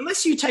 Yeah.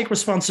 Unless you take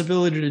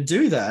responsibility to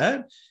do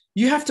that,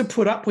 you have to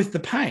put up with the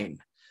pain.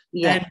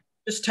 Yeah. And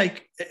just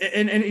take,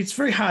 and it's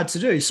very hard to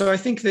do. So I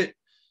think that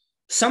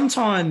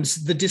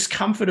sometimes the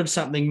discomfort of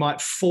something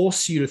might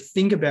force you to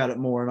think about it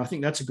more. And I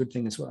think that's a good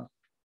thing as well.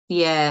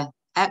 Yeah,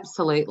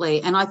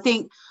 absolutely. And I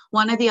think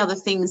one of the other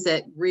things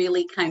that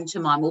really came to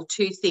mind, well,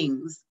 two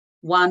things.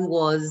 One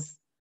was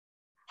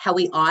how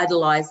we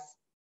idolize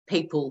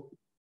people,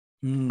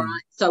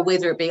 right? So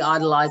whether it be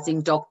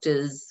idolizing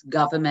doctors,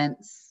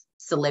 governments,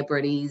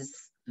 celebrities.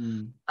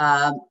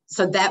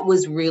 So that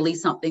was really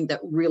something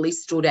that really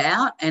stood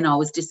out, and I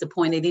was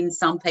disappointed in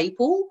some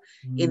people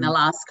in the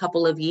last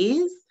couple of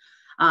years.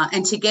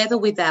 And together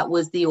with that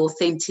was the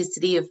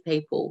authenticity of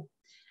people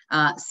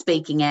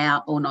speaking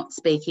out or not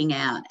speaking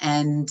out,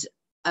 and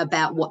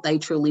about what they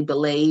truly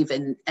believe.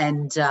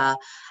 And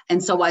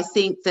so I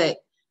think that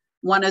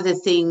one of the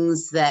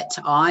things that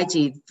I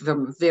did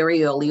from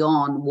very early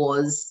on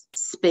was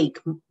speak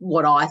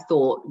what I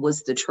thought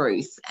was the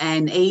truth.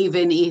 And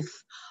even if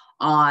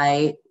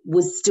I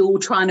was still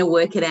trying to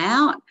work it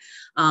out,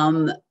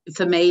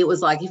 for me, it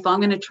was like, if I'm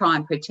going to try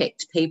and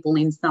protect people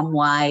in some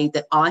way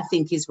that I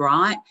think is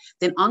right,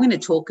 then I'm going to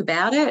talk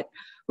about it,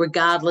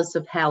 regardless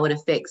of how it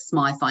affects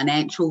my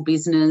financial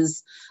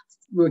business,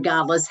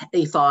 regardless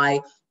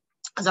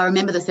because I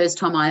remember the first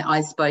time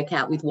I spoke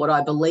out with what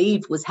I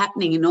believed was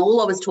happening, and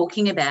all I was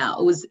talking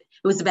about was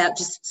about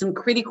just some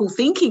critical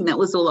thinking. That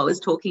was all I was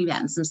talking about,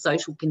 and some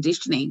social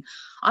conditioning.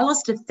 I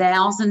lost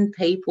 1,000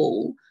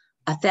 people,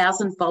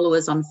 1,000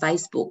 followers on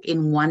Facebook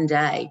in one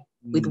day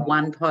with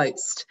one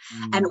post.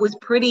 And it was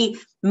pretty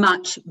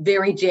much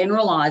very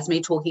generalised,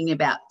 me talking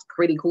about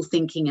critical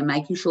thinking and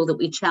making sure that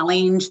we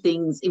challenge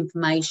things,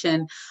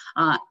 information,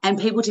 and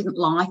people didn't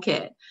like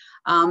it.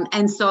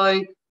 And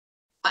so,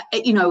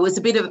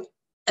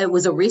 it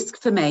was a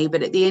risk for me,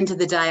 but at the end of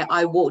the day,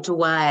 I walked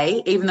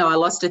away, even though I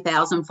lost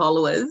 1,000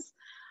 followers.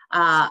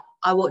 I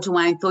walked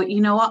away and thought,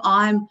 you know what,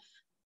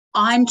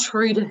 I'm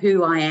true to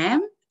who I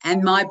am,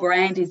 and my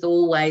brand is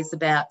always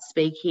about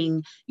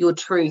speaking your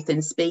truth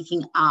and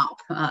speaking up.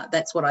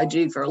 That's what I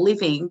do for a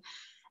living.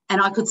 And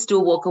I could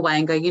still walk away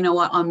and go, you know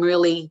what,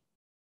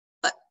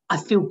 I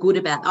feel good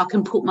about it. I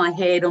can put my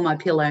head on my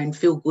pillow and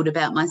feel good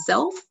about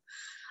myself.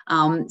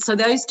 So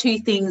those two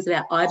things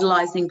about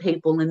idolizing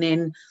people and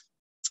then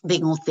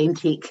being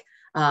authentic,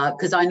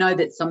 because I know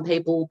that some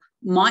people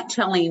might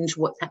challenge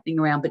what's happening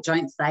around but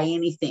don't say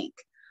anything,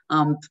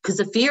 because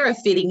the fear of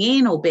fitting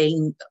in or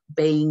being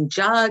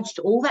judged,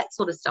 all that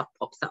sort of stuff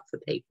pops up for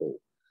people.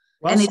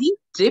 Well, and it is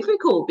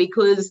difficult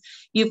because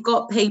you've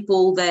got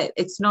people that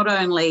it's not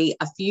only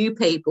a few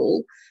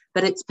people,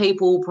 but it's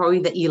people probably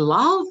that you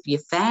love, your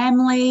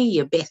family,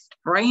 your best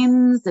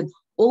friends, and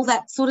all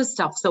that sort of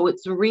stuff. So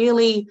it's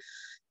really,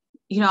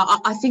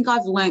 I think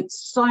I've learnt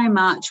so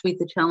much with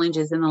the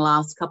challenges in the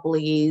last couple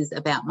of years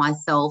about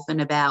myself and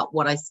about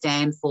what I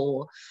stand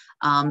for,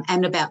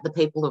 and about the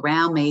people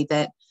around me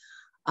that,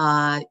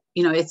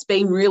 it's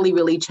been really,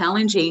 really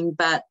challenging,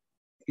 but,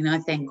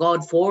 thank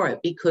God for it,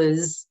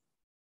 because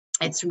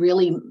it's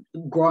really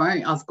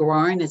grown. I've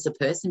grown as a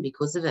person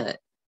because of it.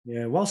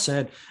 Yeah, well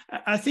said.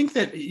 I think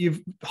that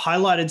you've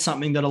highlighted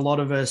something that a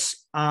lot of us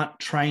aren't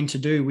trained to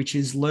do, which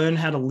is learn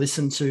how to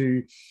listen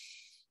to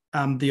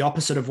the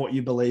opposite of what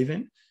you believe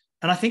in.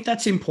 And I think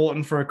that's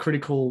important for a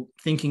critical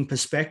thinking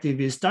perspective,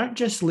 is don't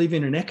just live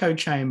in an echo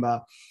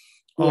chamber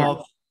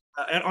of,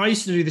 and I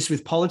used to do this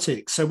with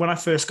politics. So when I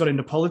first got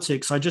into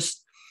politics,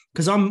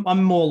 because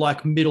I'm more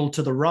like middle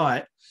to the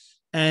right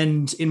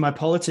and in my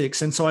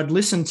politics. And so I'd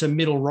listen to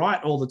middle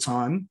right all the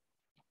time.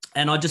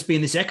 And I'd just be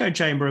in this echo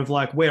chamber of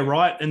like, we're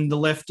right and the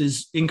left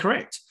is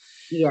incorrect.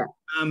 Yeah.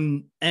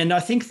 And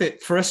I think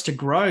that for us to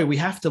grow, we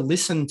have to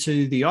listen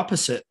to the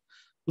opposite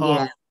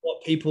of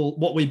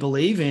what we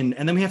believe in.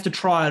 And then we have to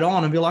try it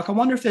on and be like, I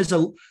wonder if there's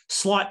a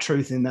slight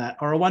truth in that.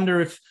 Or I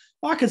wonder if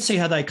I could see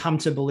how they come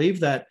to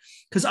believe that.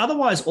 Because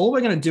otherwise, all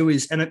we're going to do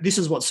is, and this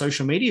is what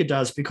social media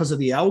does because of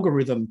the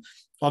algorithm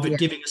of it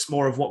giving us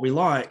more of what we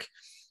like,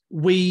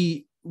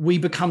 we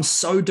become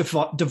so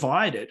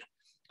divided.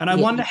 And I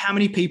wonder how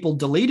many people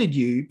deleted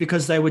you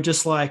because they were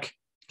just like,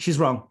 she's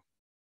wrong.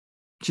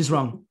 She's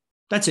wrong.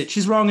 That's it.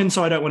 She's wrong. And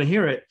so I don't want to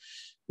hear it.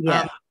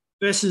 Yeah.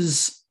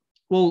 Versus,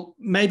 well,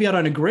 maybe I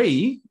don't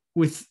agree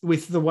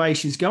with the way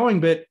she's going,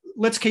 but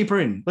let's keep her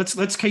in.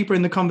 Let's keep her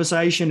in the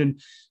conversation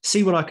and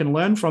see what I can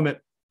learn from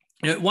it.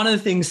 One of the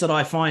things that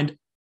I find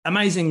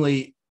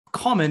amazingly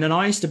common, and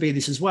I used to be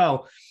this as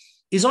well,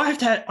 is I used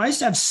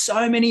to have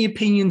so many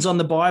opinions on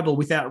the Bible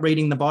without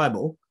reading the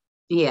Bible.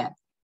 Yeah.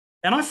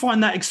 And I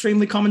find that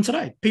extremely common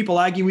today. People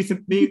argue with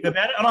me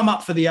about it, and I'm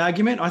up for the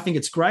argument. I think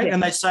it's great. Yeah.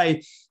 And they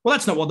say, well,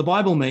 that's not what the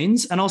Bible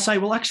means. And I'll say,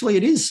 well, actually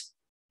it is.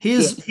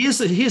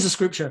 Here's a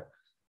scripture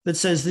that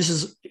says this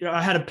is,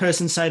 I had a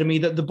person say to me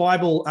that the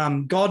Bible,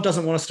 God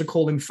doesn't want us to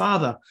call him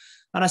Father.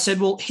 And I said,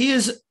 well,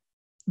 here's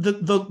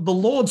the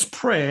Lord's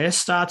Prayer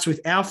starts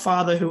with our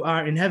Father who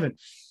art in heaven.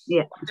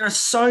 Yeah. There are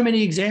so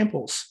many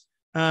examples.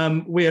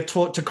 We are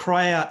taught to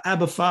cry out,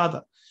 Abba,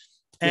 Father.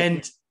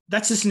 And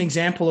that's just an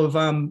example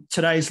of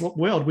today's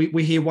world.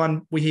 We hear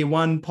one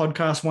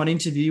podcast, one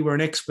interview, we're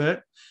an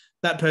expert.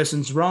 that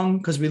person's wrong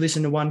because we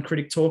listen to one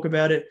critic talk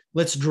about it.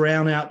 Let's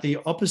drown out the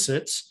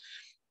opposites.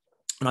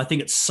 And I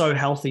think it's so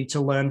healthy to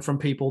learn from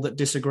people that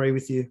disagree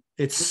with you.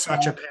 It's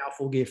such a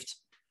powerful gift.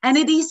 And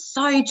it is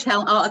so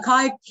challenging. Like,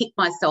 I pick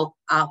myself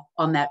up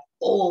on that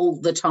all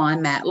the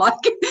time, Matt. Like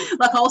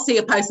I'll see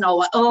a post and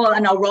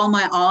I'll roll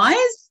my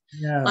eyes.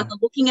 Yeah. Like I'm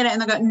looking at it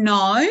and I go,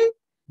 no,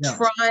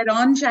 try it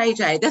on,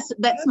 JJ.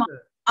 That's my.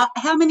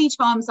 How many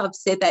times I've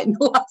said that in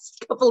the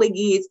last couple of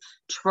years?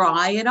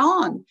 Try it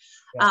on,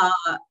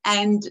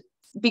 and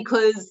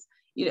because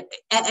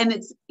and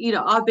it's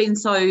I've been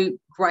so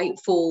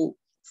grateful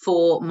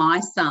for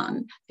my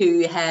son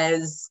who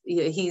has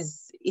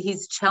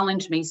he's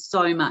challenged me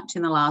so much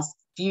in the last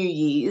few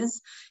years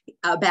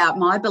about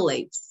my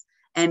beliefs,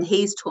 and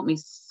he's taught me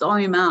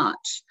so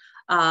much,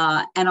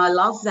 and I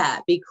love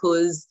that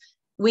because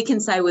we can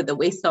say whether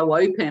we're so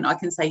open. I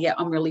can say, yeah,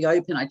 I'm really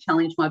open. I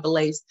challenge my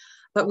beliefs.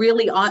 But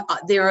really,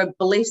 there are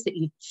beliefs that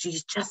you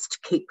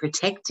just keep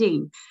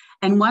protecting.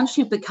 And once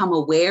you become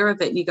aware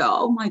of it, and you go,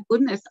 oh, my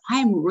goodness,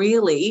 I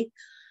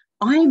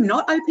am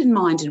not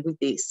open-minded with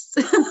this.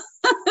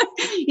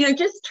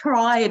 Just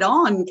try it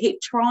on.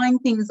 Keep trying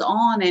things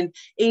on. And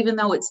even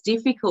though it's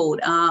difficult,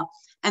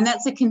 and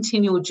that's a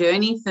continual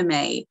journey for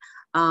me,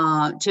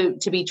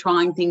 to be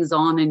trying things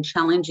on and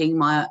challenging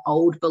my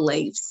old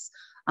beliefs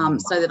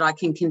so that I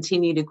can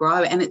continue to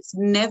grow. And it's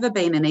never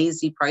been an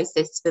easy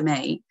process for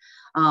me.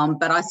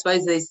 But I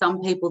suppose there's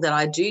some people that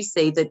I do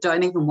see that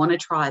don't even want to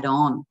try it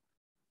on.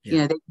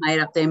 Yeah. They've made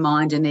up their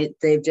mind and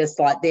they're just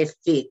like, they're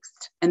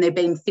fixed. And they've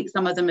been fixed.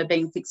 Some of them have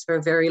been fixed for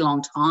a very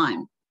long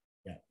time.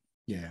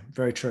 Yeah,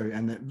 very true.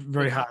 And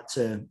very hard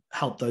to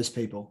help those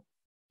people.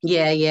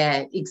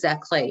 Yeah,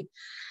 exactly.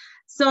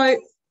 So I've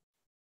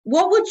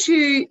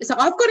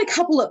got a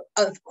couple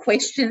of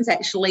questions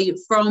actually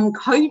from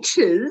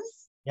coaches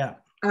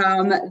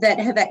that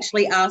have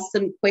actually asked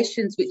some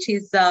questions, which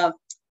is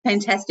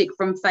fantastic,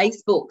 from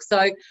Facebook.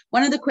 So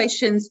one of the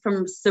questions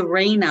from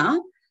Serena,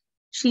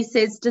 she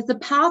says, does the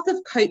path of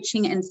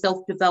coaching and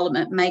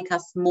self-development make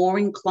us more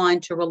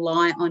inclined to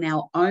rely on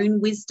our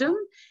own wisdom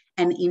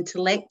and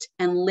intellect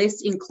and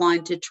less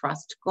inclined to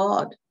trust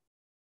God?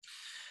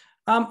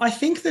 I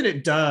think that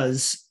it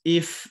does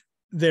if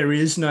there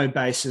is no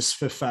basis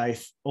for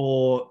faith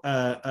or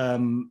a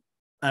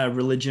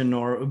religion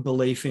or a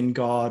belief in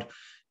God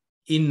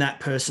in that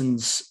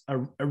person's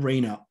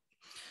arena.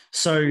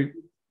 So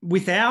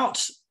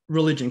without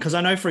religion, because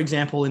I know, for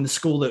example, in the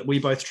school that we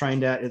both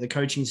trained at the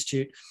Coaching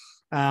Institute,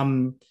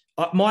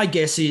 my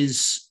guess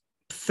is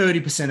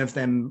 30% of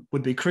them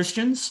would be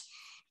Christians,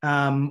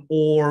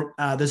 or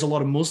there's a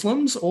lot of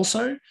Muslims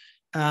also.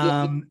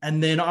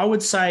 And then I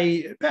would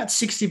say about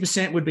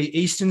 60% would be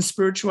Eastern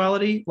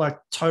spirituality, like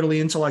totally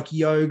into like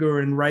yoga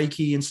and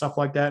Reiki and stuff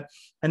like that.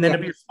 And then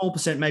it'd be a small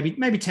percent, maybe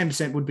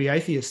 10% would be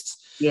atheists.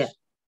 Yeah.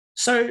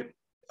 So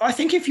I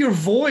think if you're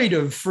void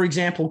of, for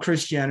example,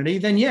 Christianity,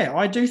 then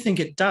I do think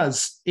it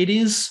does. It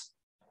is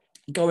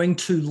going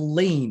to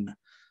lean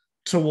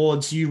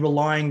towards you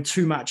relying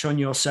too much on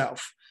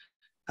yourself.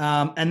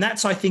 And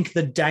that's, I think,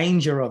 the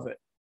danger of it.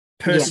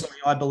 Personally,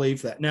 I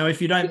believe that. Now,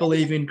 if you don't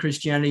believe in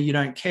Christianity, you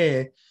don't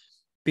care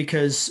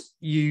because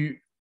you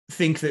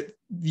think that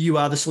you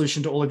are the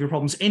solution to all of your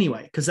problems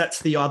anyway, because that's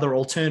the other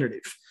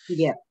alternative.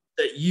 Yeah.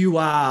 That you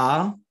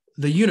are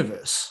the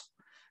universe,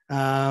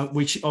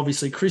 which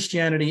obviously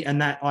Christianity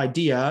and that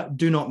idea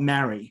do not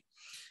marry.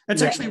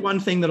 That's actually one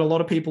thing that a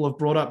lot of people have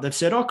brought up. They've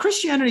said, oh,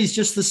 Christianity is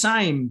just the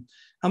same.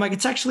 I'm like,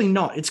 it's actually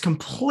not. It's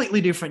completely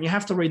different. You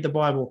have to read the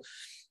Bible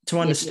to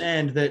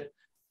understand that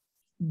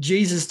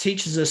Jesus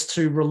teaches us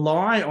to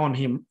rely on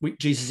him.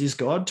 Jesus is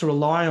God, to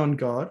rely on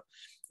God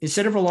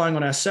instead of relying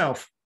on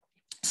ourselves.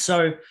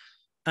 So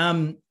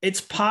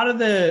it's part of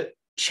the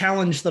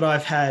challenge that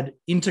I've had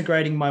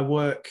integrating my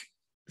work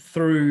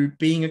through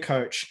being a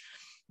coach,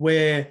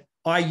 where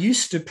I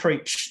used to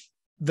preach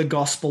the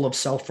gospel of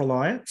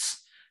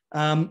self-reliance,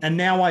 and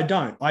now I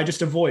don't. I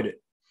just avoid it.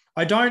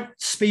 I don't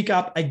speak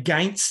up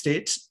against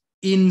it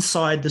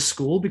inside the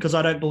school because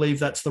I don't believe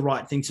that's the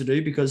right thing to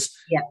do, because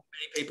many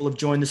people have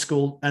joined the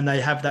school and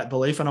they have that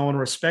belief, and I want to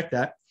respect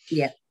that.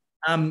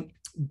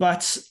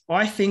 But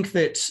I think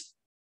that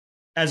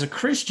as a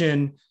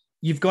Christian,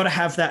 you've got to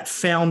have that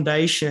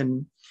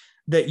foundation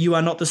that you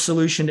are not the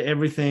solution to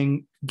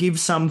everything. Give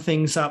some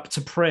things up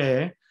to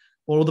prayer,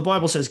 or the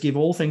Bible says give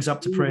all things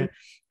up to prayer,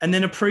 and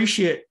then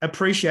appreciate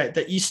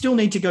that you still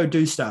need to go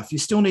do stuff. You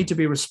still need to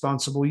be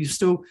responsible. You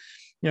still,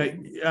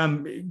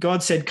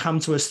 God said, come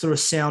to us through a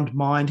sound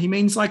mind. He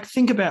means like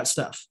think about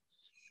stuff.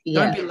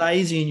 Don't be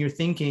lazy in your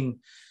thinking.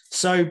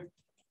 So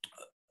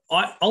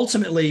I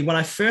ultimately, when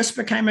I first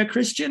became a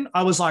Christian,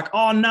 I was like,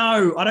 oh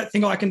no, I don't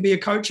think I can be a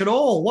coach at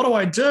all. What do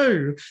I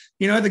do?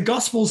 The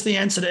gospel's the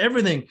answer to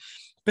everything.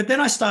 But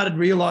then I started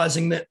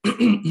realizing that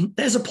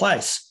there's a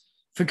place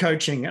for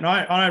coaching. And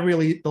I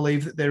really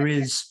believe that there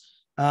is.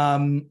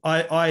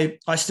 I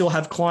still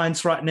have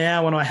clients right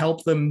now and I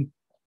help them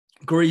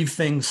grieve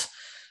things.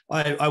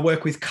 I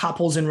work with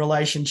couples in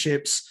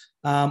relationships.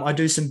 I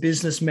do some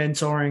business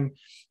mentoring.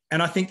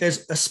 And I think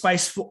there's a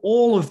space for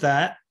all of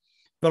that.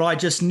 but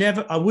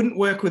I wouldn't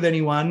work with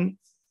anyone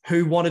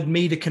who wanted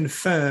me to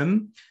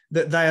confirm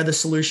that they are the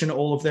solution to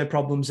all of their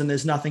problems and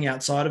there's nothing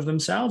outside of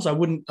themselves.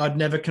 I'd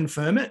never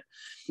confirm it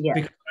because I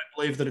don't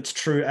believe that it's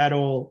true at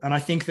all. And I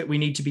think that we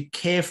need to be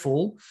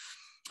careful.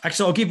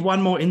 Actually, I'll give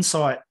one more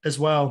insight as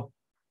well.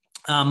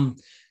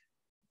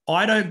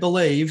 I don't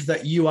believe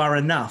that you are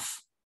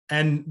enough.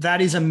 And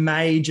that is a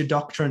major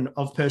doctrine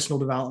of personal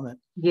development.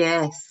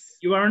 Yes.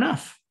 You are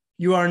enough.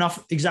 You are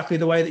enough exactly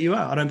the way that you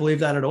are. I don't believe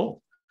that at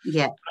all.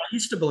 Yeah. I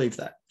used to believe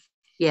that.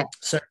 Yeah.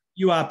 So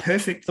you are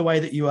perfect the way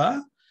that you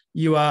are.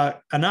 You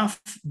are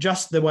enough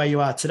just the way you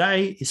are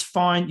today is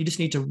fine. You just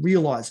need to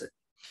realize it.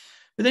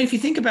 But then if you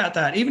think about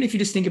that, even if you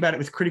just think about it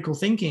with critical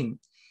thinking,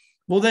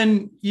 well,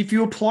 then if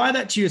you apply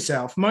that to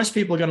yourself, most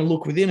people are going to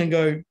look within and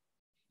go,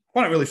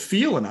 I don't really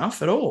feel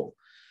enough at all.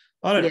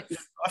 I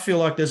feel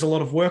like there's a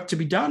lot of work to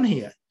be done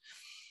here.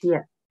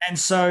 Yeah. And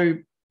so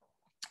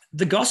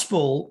the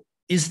gospel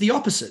is the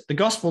opposite. The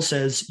gospel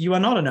says you are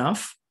not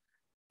enough,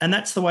 and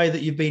that's the way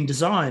that you've been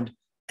designed.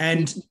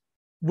 And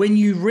when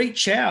you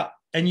reach out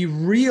and you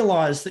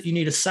realize that you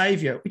need a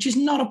savior, which is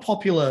not a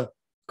popular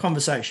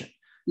conversation.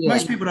 Yeah.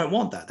 Most people don't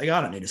want that. They go,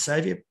 I don't need a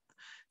savior.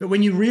 But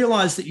when you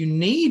realize that you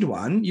need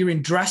one, you're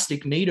in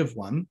drastic need of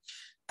one,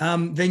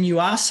 then you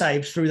are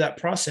saved through that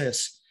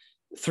process,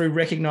 through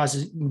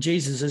recognizing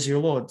Jesus as your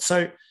Lord.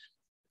 So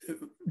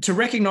to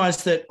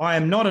recognize that I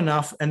am not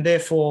enough and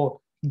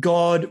therefore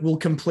God will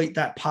complete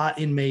that part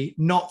in me,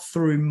 not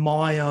through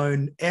my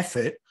own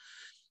effort.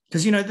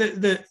 Because, you know,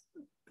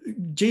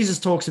 Jesus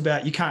talks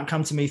about you can't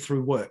come to me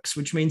through works,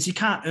 which means you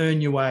can't earn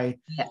your way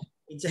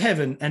into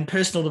heaven. And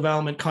personal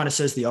development kind of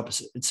says the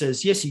opposite. It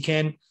says, yes, you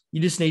can.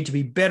 You just need to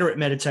be better at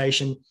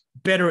meditation,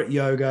 better at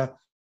yoga,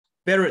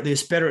 better at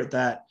this, better at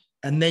that,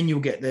 and then you'll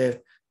get there.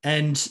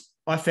 And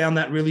I found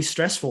that really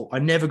stressful. I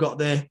never got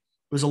there. It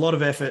was a lot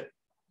of effort.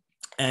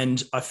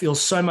 And I feel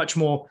so much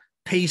more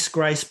peace,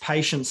 grace,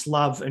 patience,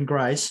 love, and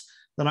grace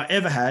than I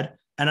ever had.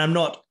 And I'm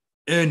not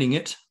earning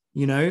it.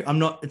 You know,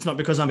 it's not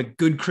because I'm a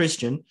good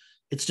Christian.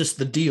 It's just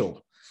the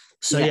deal.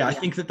 So I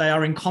think that they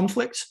are in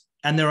conflict,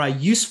 and there are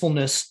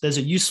usefulness. There's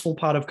a useful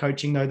part of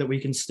coaching though that we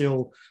can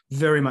still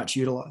very much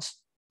utilize.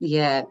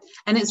 Yeah.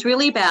 And it's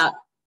really about,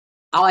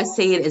 I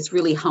see it as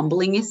really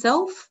humbling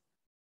yourself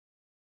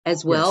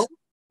as well,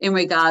 in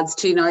regards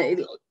to, you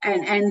know,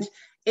 and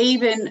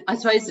even I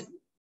suppose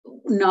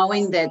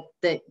knowing that,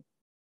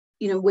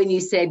 you know, when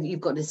you said you've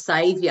got a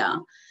savior,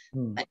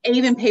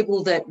 even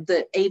people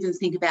that even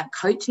think about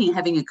coaching,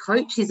 having a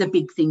coach is a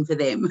big thing for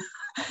them.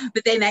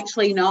 But then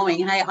actually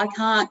knowing, hey, I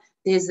can't,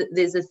 there's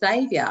a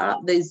savior,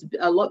 there's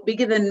a lot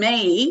bigger than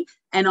me,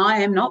 and I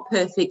am not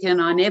perfect and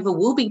I never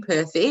will be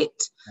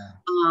perfect.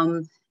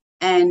 And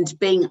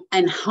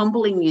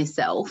humbling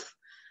yourself.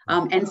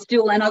 And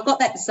I've got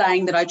that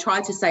saying that I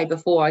tried to say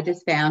before, I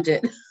just found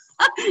it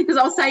because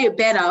I'll say it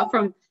better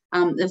from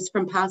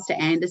Pastor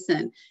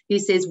Anderson. He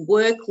says,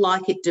 work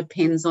like it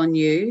depends on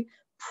you.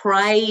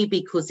 Pray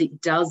because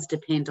it does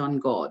depend on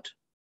God.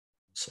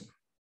 Awesome.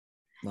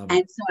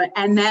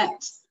 And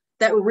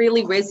that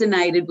really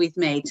resonated with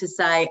me, to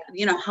say,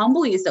 you know,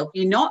 humble yourself.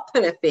 You're not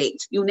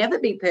perfect. You'll never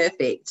be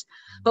perfect.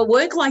 But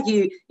work like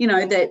you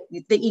know, that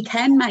you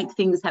can make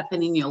things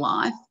happen in your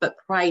life, but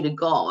pray to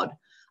God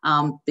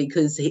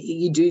because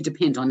you do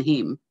depend on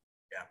him.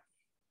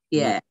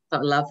 Yeah. I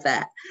love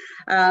that.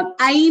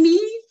 Amy,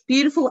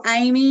 beautiful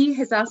Amy,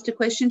 has asked a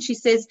question. She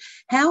says,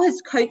 how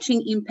has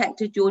coaching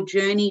impacted your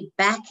journey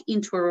back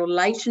into a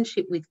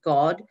relationship with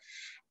God,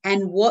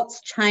 and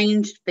what's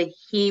changed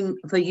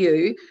for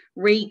you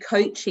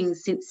re-coaching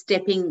since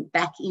stepping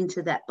back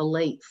into that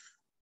belief?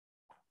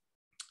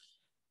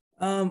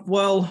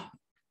 Well,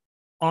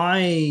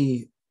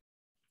 I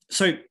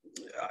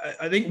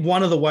think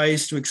one of the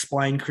ways to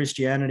explain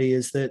Christianity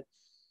is that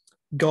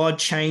God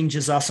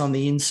changes us on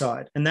the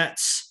inside, and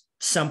that's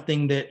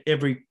something that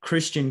every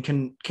Christian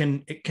can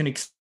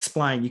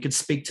explain. You could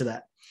speak to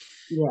that,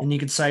 and you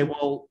could say,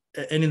 well,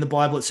 and in the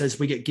Bible it says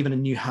we get given a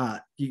new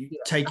heart. You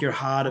take your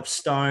heart of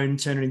stone,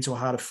 turn it into a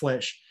heart of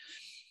flesh.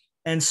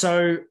 And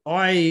so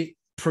I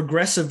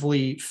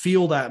progressively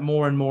feel that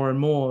more and more and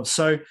more.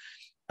 So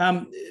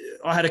I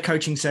had a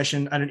coaching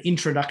session, an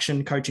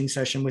introduction coaching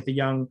session with a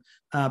young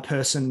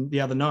person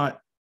the other night.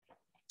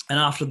 And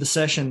after the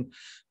session,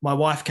 my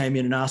wife came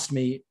in and asked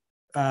me,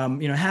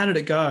 you know, how did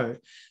it go?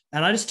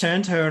 And I just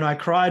turned to her and I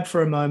cried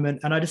for a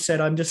moment. And I just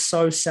said, I'm just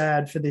so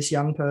sad for this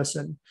young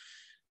person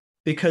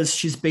because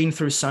she's been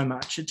through so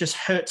much. It just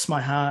hurts my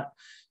heart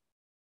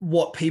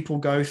what people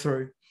go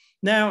through.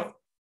 Now,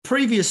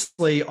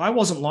 previously, I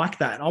wasn't like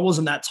that. I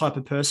wasn't that type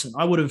of person.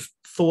 I would have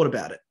thought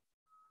about it.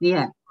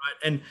 Yeah. Right?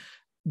 And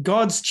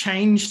God's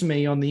changed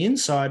me on the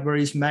inside, where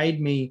he's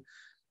made me,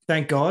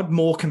 thank God,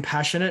 more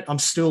compassionate. I'm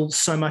still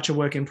so much a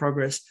work in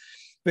progress,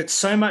 but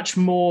so much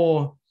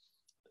more,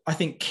 I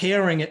think,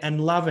 caring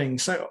and loving.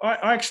 So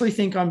I actually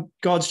think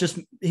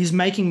he's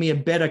making me a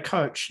better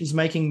coach. He's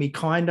making me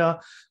kinder,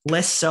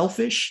 less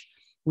selfish.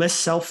 less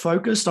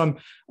self-focused. I'm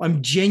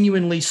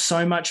genuinely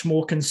so much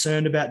more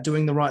concerned about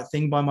doing the right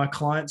thing by my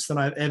clients than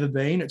I've ever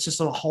been. It's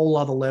just a whole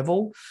other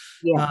level.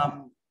 Yeah.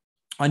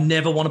 I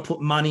never want to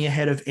put money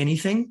ahead of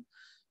anything.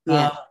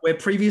 Yeah. Where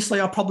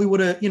previously I probably would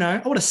have,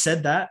 I would have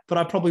said that, but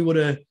I probably would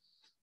have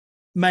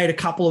made a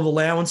couple of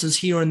allowances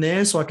here and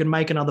there so I can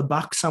make another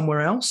buck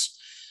somewhere else.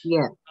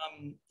 Yeah.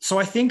 So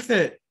I think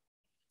that,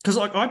 because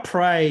like I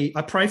pray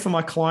for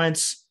my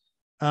clients,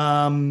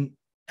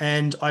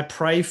 and I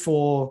pray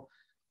for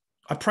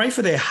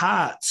their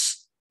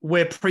hearts,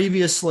 where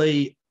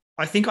previously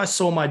I think I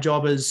saw my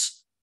job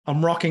as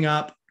I'm rocking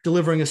up,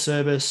 delivering a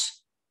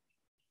service,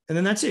 and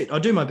then that's it. I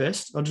do my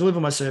best. I deliver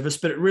my service,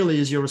 but it really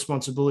is your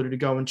responsibility to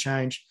go and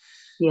change.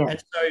 Yeah. And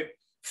so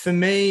for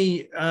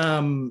me,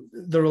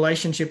 the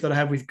relationship that I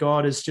have with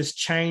God has just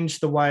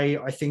changed the way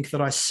I think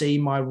that I see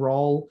my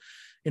role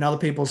in other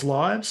people's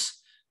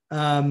lives.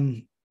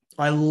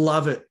 I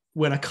love it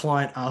when a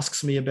client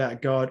asks me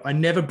about God. I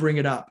never bring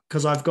it up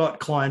because I've got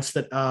clients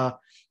that are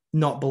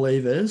not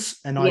believers,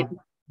 and I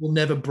will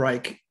never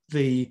break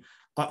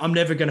I'm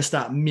never going to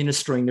start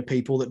ministering to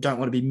people that don't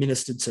want to be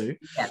ministered to.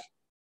 Yeah.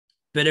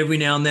 But every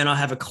now and then I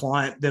have a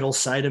client that'll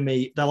say to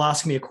me, they'll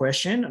ask me a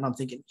question and I'm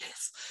thinking,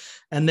 yes.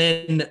 And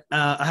then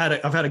I've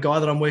had a guy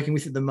that I'm working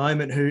with at the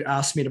moment who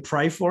asked me to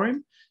pray for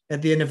him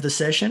at the end of the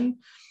session.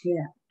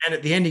 Yeah. And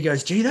at the end, he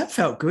goes, gee, that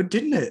felt good,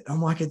 didn't it?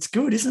 I'm like, it's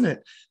good, isn't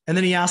it? And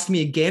then he asked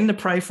me again to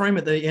pray for him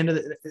at the end of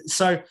it.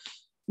 So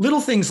little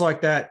things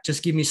like that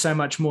just give me so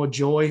much more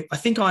joy. I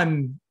think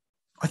I'm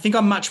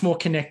much more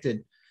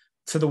connected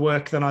to the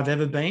work than I've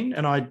ever been.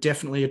 And I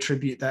definitely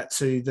attribute that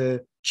to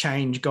the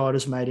change God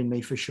has made in me,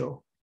 for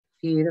sure.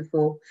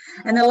 Beautiful.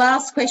 And the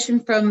last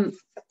question from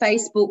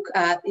Facebook,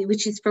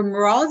 which is from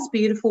Roz,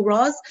 beautiful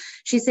Roz.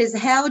 She says,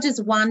 how does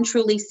one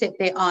truly set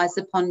their eyes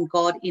upon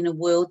God in a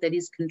world that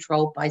is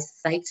controlled by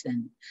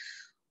Satan?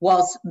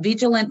 Whilst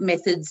vigilant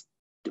methods,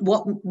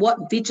 what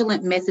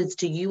vigilant methods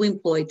do you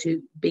employ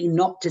to be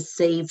not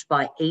deceived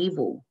by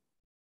evil?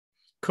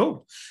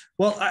 Cool.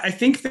 Well, I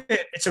think that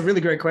it's a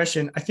really great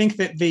question. I think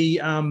that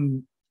the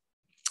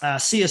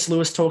C.S.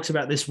 Lewis talks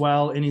about this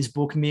well in his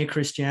book, Mere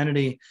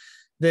Christianity,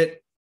 that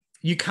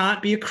you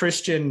can't be a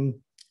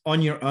Christian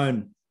on your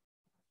own.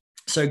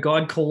 So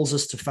God calls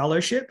us to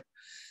fellowship.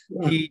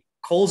 Yeah. He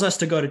calls us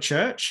to go to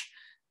church.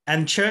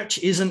 And church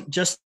isn't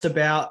just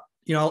about,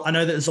 I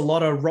know that there's a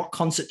lot of rock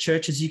concert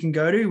churches you can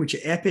go to, which are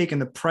epic,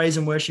 and the praise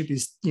and worship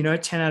is, 10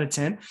 out of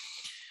 10.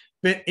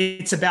 But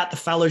it's about the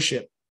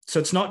fellowship. So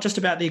it's not just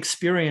about the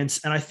experience.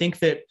 And I think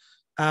that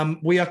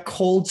we are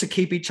called to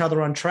keep each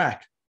other on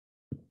track.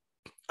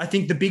 I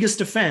think the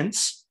biggest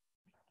offense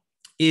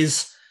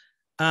is,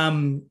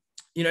 God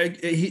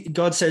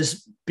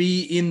says,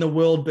 be in the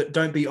world, but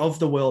don't be of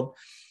the world.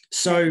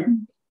 So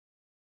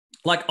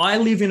like I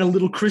live in a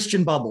little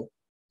Christian bubble.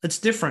 It's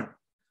different.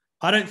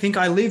 I don't think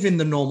I live in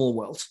the normal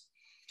world.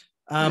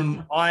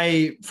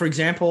 For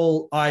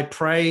example, I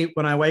pray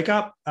when I wake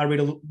up, I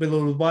read a bit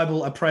of the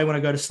Bible. I pray when I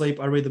go to sleep,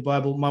 I read the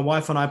Bible. My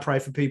wife and I pray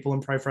for people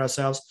and pray for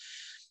ourselves.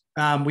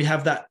 We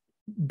have that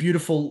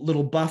beautiful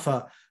little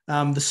buffer.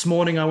 This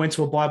morning, I went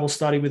to a Bible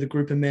study with a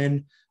group of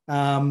men.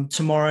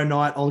 Tomorrow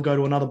night, I'll go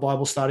to another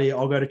Bible study.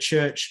 I'll go to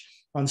church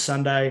on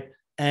Sunday.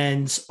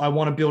 And I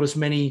want to build as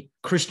many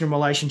Christian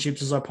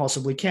relationships as I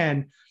possibly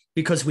can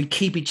because we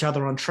keep each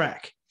other on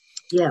track.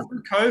 Yeah.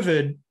 Through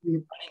COVID, I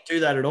didn't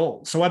do that at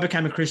all. So I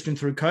became a Christian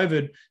through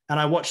COVID, and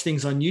I watched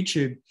things on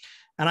YouTube,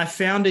 and I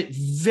found it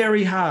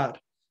very hard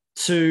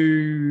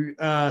to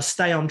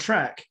stay on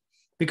track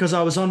because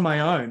I was on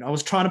my own. I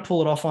was trying to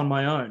pull it off on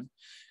my own,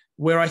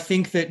 where I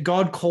think that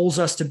God calls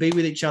us to be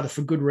with each other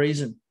for good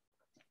reason,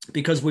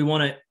 because we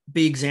want to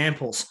be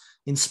examples,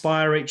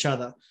 inspire each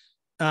other,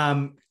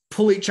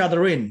 pull each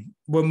other in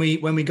when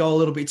we go a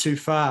little bit too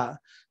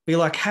far. Be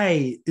like,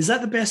 hey, is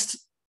that the best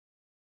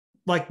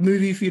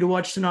movie for you to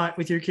watch tonight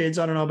with your kids?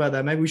 I don't know about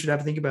that. Maybe we should have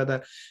a think about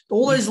that.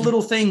 All those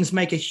little things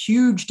make a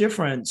huge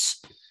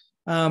difference.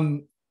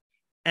 And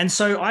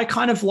so I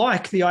kind of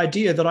like the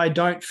idea that I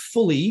don't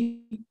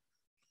fully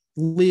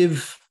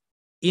live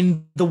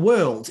in the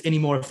world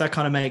anymore, if that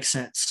kind of makes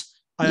sense.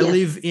 I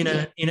live in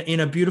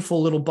a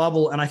beautiful little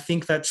bubble, and I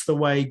think that's the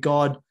way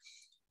God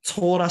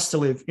taught us to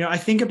live. I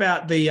think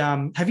about the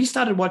have you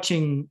started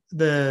watching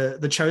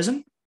the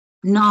Chosen?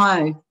 No,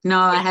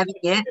 I haven't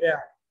yet.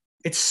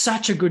 It's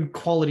such a good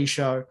quality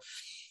show.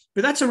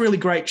 But that's a really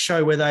great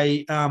show where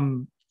they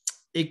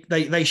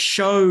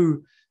show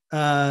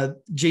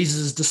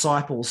Jesus'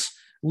 disciples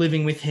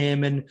living with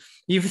him. And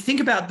if you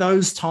think about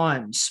those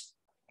times,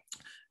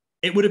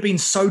 it would have been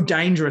so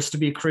dangerous to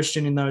be a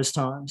Christian in those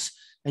times.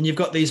 And you've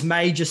got these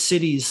major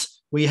cities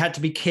where you had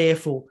to be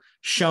careful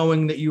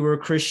showing that you were a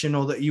Christian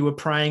or that you were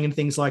praying and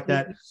things like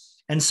that.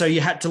 And so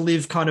you had to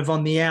live kind of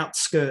on the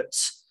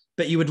outskirts,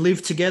 but you would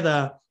live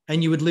together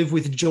and you would live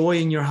with joy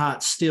in your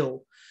heart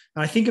still.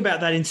 And I think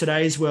about that in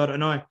today's world.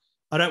 And I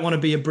don't want to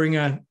be I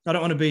don't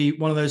want to be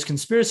one of those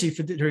conspiracy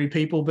theory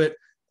people, but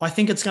I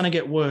think it's going to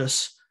get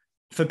worse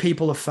for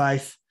people of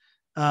faith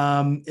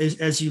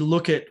as you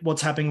look at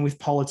what's happening with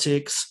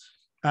politics,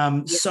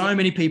 So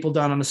many people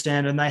don't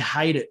understand, and they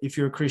hate it if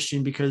you're a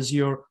Christian because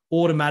you're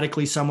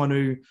automatically someone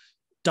who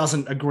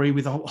doesn't agree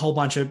with a whole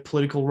bunch of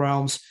political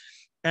realms.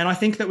 And I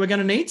think that we're going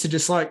to need to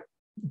just like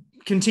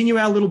continue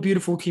our little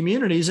beautiful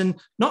communities and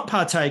not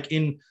partake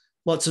in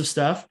lots of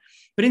stuff.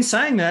 But in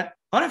saying that,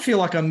 I don't feel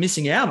like I'm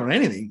missing out on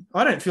anything.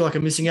 I don't feel like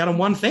I'm missing out on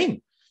one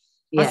thing.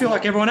 I feel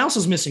like everyone else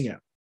is missing out.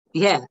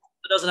 Yeah.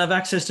 It doesn't have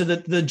access to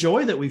the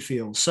joy that we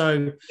feel.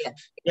 So,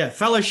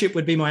 fellowship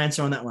would be my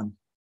answer on that one.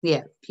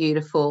 Yeah,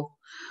 beautiful.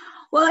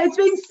 Well, it's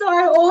been so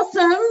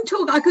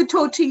awesome. I could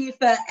talk to you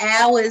for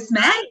hours,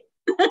 Matt.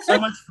 So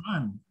much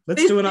fun.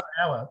 Let's do another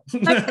hour.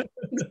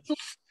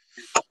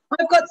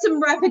 I've got some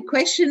rapid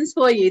questions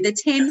for you, the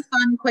 10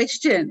 fun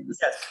questions.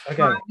 Yes,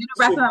 okay. I'm going to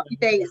wrap up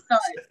with these. So.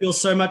 I feel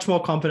so much more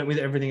confident with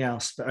everything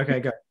else. But okay,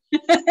 go.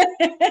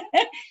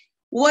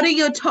 What are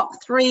your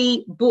top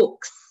 3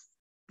 books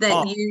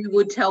that you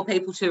would tell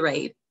people to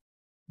read?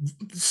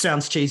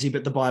 Sounds cheesy,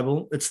 but the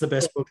Bible. It's the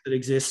best book that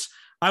exists.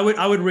 I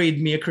would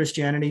read Mere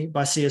Christianity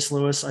by C.S.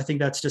 Lewis. I think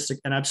that's just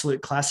an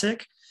absolute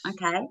classic.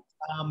 Okay.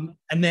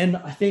 And then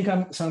I think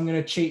I'm going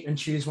to cheat and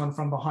choose one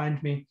from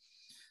behind me.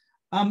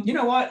 You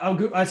know what? I'll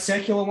go a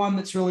secular one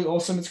that's really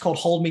awesome. It's called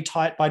Hold Me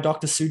Tight by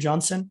Dr. Sue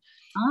Johnson.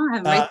 Oh, I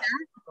haven't read that.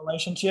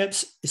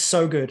 Relationships is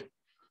so good.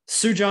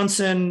 Sue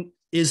Johnson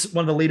is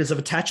one of the leaders of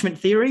attachment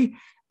theory,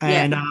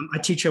 and I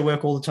teach her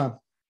work all the time.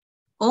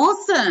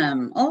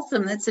 Awesome.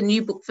 That's a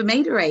new book for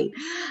me to read.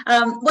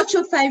 What's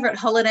your favourite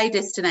holiday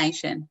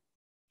destination?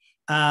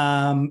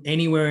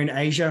 Anywhere in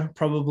Asia,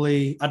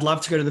 probably. I'd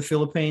love to go to the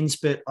Philippines,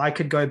 but I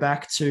could go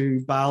back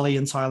to Bali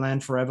and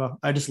Thailand forever.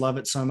 I just love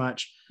it so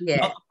much. Yeah.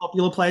 Not the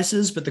popular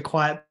places, but the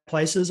quiet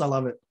places. I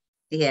love it.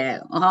 Yeah.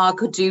 I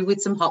could do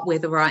with some hot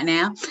weather right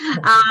now.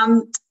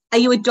 Are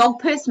you a dog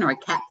person or a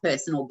cat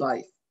person or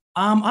both?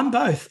 I'm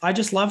both. I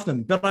just love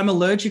them, but I'm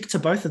allergic to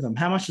both of them.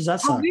 How much does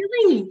that sound? Oh,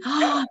 really?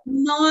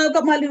 No, I've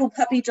got my little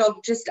puppy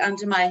dog just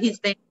he's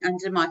been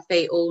under my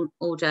feet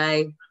all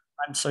day.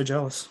 I'm so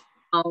jealous.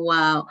 Oh,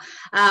 wow.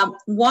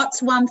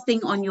 What's one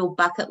thing on your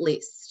bucket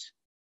list?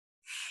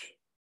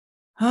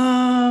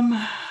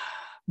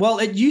 Well,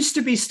 it used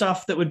to be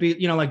stuff that would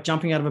be, like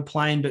jumping out of a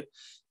plane, but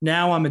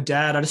now I'm a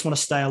dad. I just want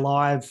to stay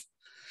alive.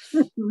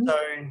 So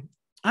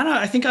I don't know.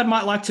 I think I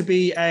might like to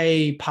be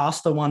a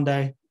pastor one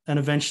day and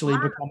eventually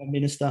become a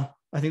minister.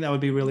 I think that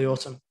would be really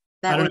awesome.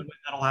 I don't know when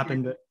that'll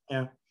happen, but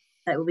yeah.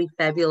 That would be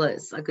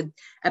fabulous. I could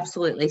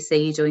absolutely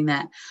see you doing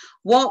that.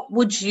 Who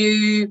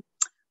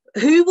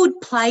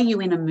would play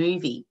you in a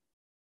movie?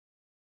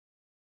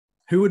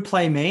 Who would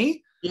play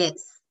me?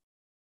 Yes.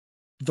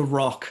 The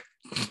Rock.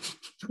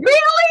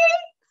 Really?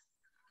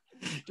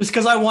 Just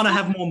because I want to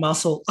have more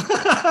muscle.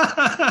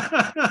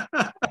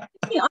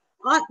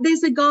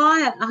 There's a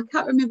guy, I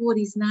can't remember what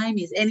his name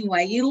is.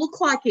 Anyway, you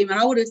look like him, and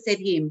I would have said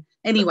him.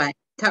 Anyway,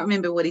 can't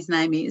remember what his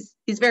name is.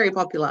 He's very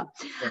popular.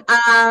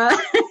 Yeah.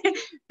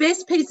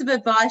 Best piece of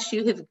advice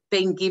you have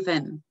been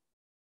given?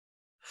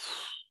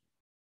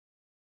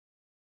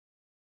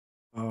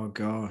 Oh,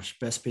 gosh,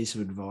 best piece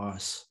of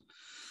advice.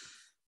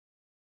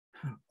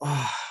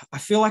 I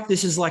feel like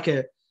this is like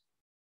a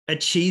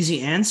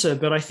cheesy answer,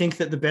 but I think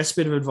that the best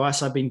bit of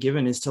advice I've been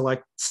given is to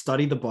like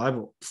study the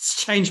Bible.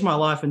 It's changed my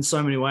life in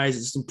so many ways.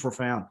 It's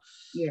profound.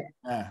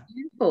 Yeah.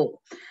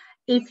 Beautiful.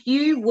 If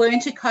you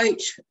weren't a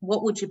coach,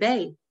 what would you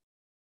be?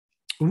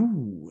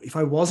 Ooh, if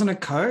I wasn't a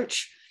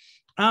coach,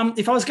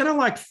 if I was going to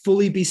like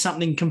fully be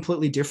something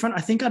completely different,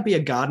 I think I'd be a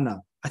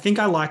gardener. I think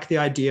I like the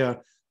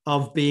idea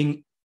of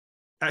being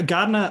a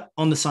gardener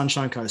on the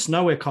Sunshine Coast,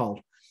 nowhere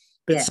cold,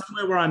 but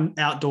somewhere where I'm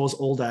outdoors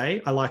all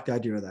day. I like the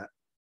idea of that.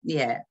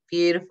 Yeah,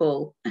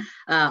 beautiful.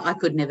 I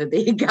could never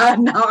be a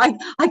gardener. I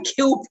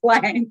kill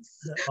plants.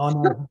 Oh,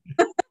 no.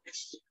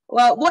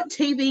 Well, what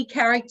TV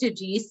character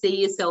do you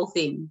see yourself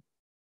in?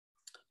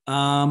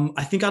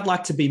 I think I'd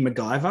like to be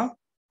MacGyver.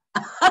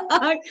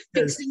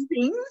 Fixing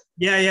things?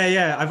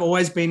 Yeah. I've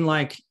always been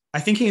like, I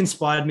think he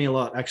inspired me a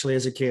lot, actually,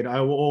 as a kid.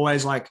 I will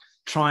always like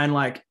try and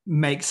like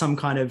make some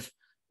kind of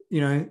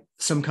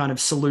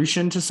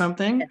solution to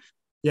something.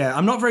 Yeah,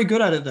 I'm not very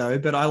good at it though,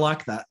 but I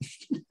like that.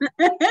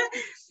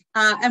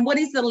 And what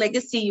is the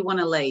legacy you want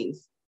to leave?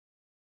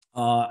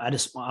 I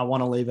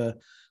want to leave a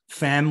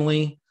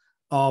family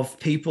of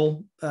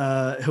people,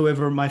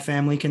 whoever my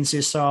family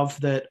consists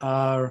of, that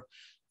are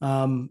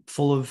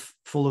full of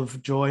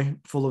joy,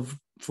 full of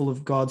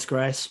God's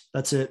grace.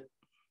 That's it.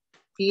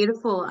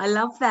 Beautiful. I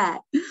love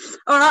that.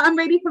 All right, I'm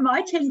ready for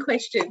my 10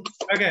 questions.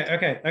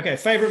 Okay.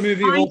 Favorite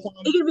movie of all time?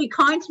 Are you going to be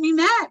kind to me,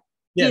 Matt?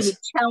 Yes. You're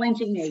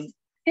challenging me.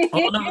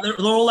 Oh, no, they're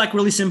all like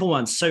really simple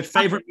ones. So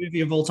favorite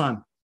movie of all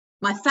time?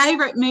 My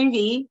favorite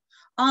movie?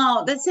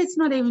 Oh, it's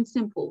not even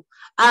simple.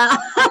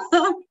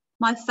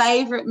 My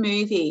favorite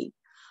movie.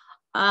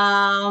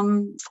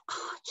 I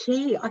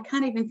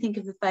can't even think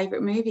of the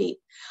favorite movie.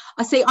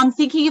 I'm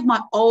thinking of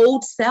my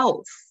old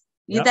self.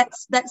 Yep.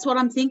 That's what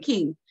I'm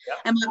thinking. Yep.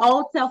 And my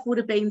old self would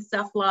have been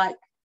stuff like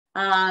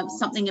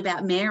something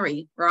about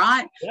Mary,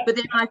 right? Yep. But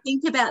then I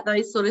think about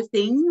those sort of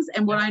things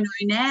and what I know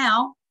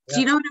now. Yep. Do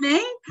you know what I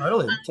mean?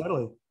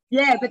 Totally.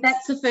 Yeah, but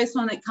that's the first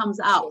one that comes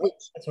up.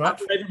 That's right.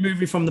 Favorite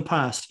movie from the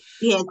past.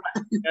 Yeah.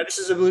 Now, this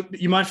is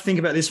you might think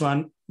about this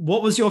one.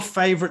 What was your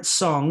favorite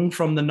song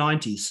from the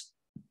 90s?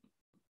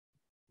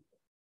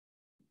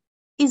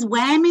 Is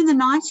Wham in the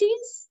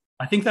 90s?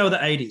 I think they were the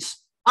 80s.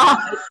 Oh.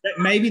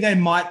 Maybe they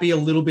might be a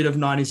little bit of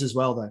 90s as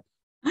well, though.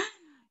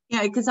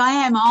 Yeah, because I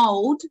am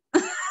old.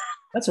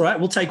 That's all right.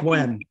 We'll take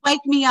Wham.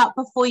 Wake Me Up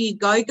Before You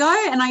Go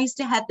Go. And I used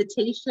to have the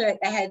T-shirt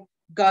that had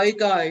Go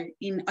Go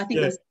in, I think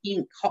it was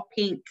pink, hot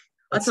pink.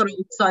 I thought it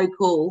was so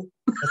cool.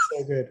 That's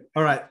so good.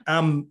 All right.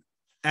 An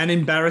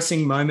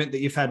embarrassing moment that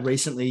you've had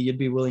recently you'd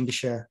be willing to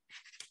share?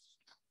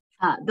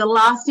 The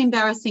last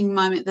embarrassing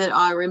moment that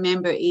I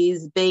remember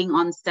is being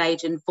on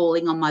stage and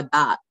falling on my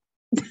butt.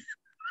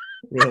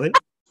 Really?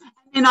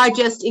 And I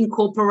just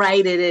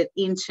incorporated it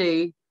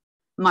into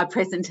my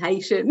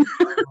presentation.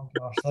 Oh,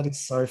 gosh, that is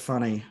so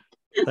funny.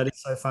 That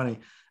is so funny.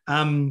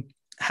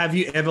 Have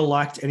you ever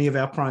liked any of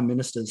our prime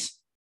ministers?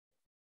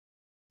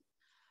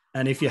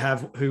 And if you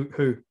have,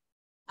 who?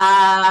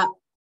 Our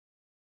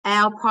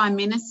prime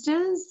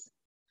ministers?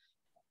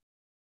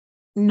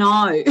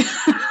 No.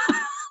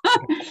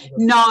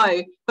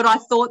 No, but I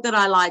thought that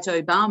I liked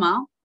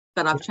Obama,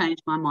 but I've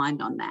changed my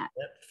mind on that.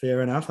 Yep,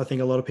 fair enough. I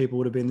think a lot of people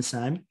would have been the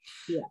same.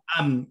 Yeah.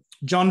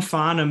 John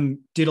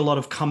Farnham did a lot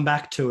of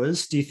comeback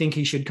tours. Do you think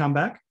he should come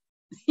back?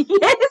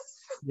 Yes.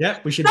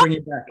 Yep, we should bring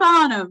him back.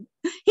 Farnham.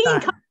 He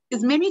can come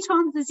as many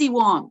times as he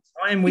wants.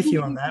 I am with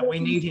you on that. We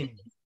need him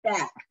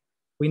back.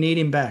 We need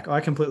him back. I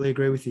completely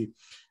agree with you.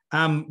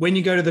 When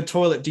you go to the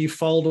toilet, do you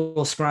fold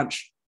or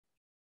scrunch?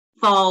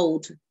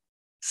 Fold.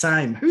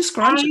 Same. Who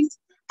scrunches?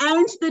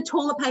 And the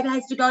toilet paper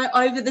has to go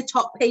over the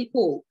top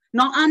people,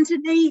 not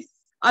underneath,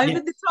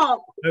 over the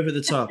top. Over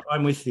the top.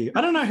 I'm with you.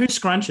 I don't know who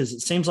scrunches. It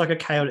seems like a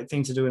chaotic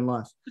thing to do in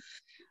life.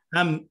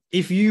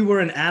 If you were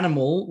an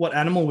animal, what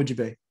animal would you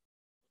be?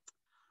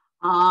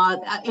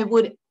 I've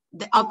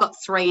got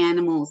 3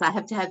 animals. I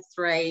have to have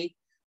 3.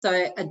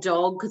 So a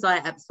dog, because I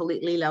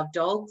absolutely love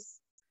dogs,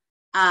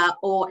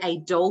 or a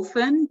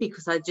dolphin,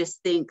 because I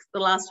just think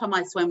the last time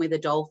I swam with a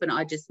dolphin,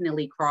 I just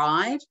nearly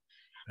cried,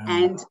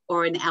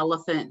 or an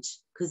elephant,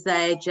 because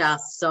they're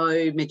just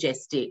so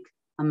majestic,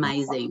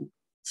 amazing.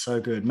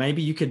 So good.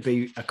 Maybe you could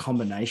be a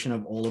combination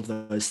of all of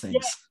those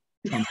things.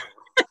 Yeah.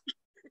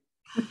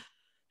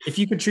 If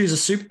you could choose a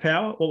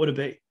superpower, what would it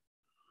be?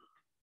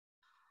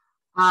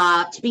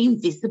 To be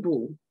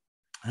invisible.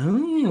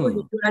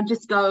 Oh. I'd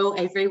just go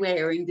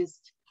everywhere and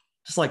just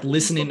like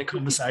listen into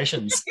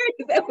conversations.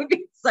 That would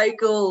be so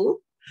cool.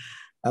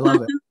 I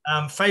love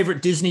it.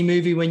 Favorite Disney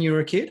movie when you were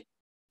a kid?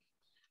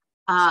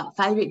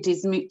 Favorite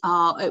Disney?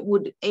 It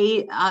would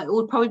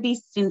probably be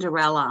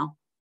Cinderella.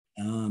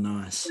 Oh,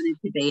 nice. I wanted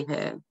to be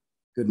her.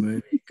 Good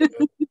movie. Good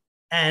movie.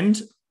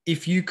 And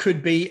if you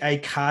could be a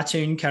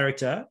cartoon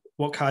character,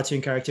 what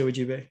cartoon character would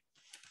you be?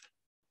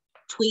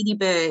 Tweety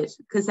Bird,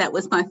 because that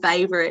was my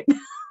favorite.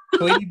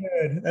 Tweety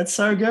Bird. That's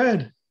so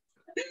good.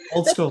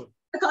 Old school.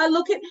 I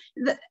look at,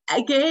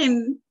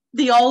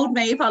 the old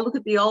me, if I look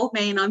at the old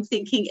me and I'm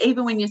thinking,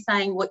 even when you're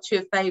saying what's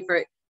your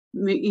favorite,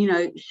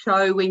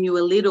 show when you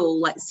were little,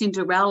 like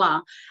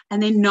Cinderella,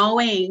 and then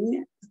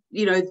knowing,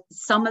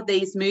 some of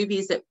these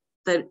movies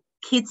that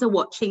kids are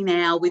watching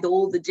now with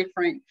all the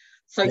different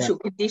social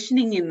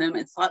conditioning in them,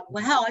 it's like,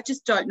 wow, I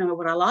just don't know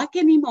what I like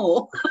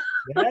anymore.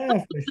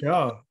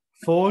 Yeah,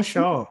 for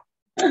sure.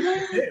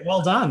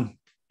 Well done.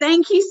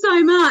 Thank you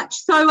so much.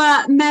 So,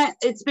 Matt,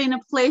 it's been a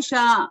pleasure.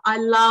 I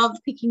loved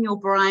picking your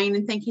brain,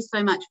 and thank you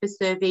so much for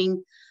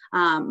serving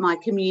my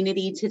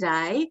community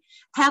today.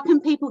 How can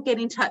people get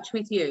in touch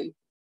with you?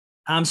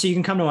 So you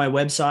can come to my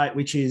website,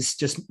 which is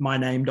just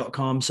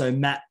myname.com, so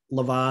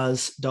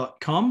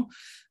mattlavars.com.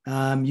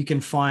 You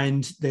can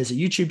find there's a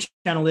YouTube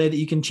channel there that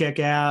you can check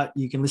out.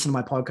 You can listen to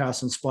my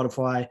podcast on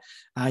Spotify.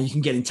 You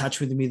can get in touch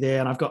with me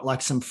there, and I've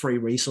got some free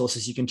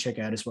resources you can check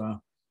out as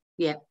well.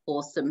 Yeah,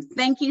 awesome.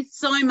 Thank you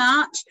so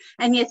much.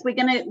 And yes, we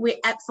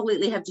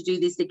absolutely have to do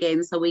this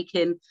again so we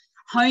can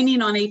hone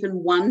in on even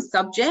one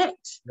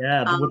subject.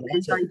 Yeah,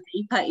 and go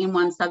deeper in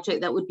one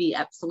subject. That would be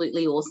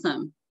absolutely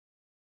awesome.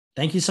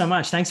 Thank you so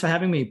much. Thanks for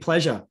having me.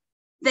 Pleasure.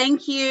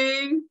 Thank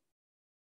you.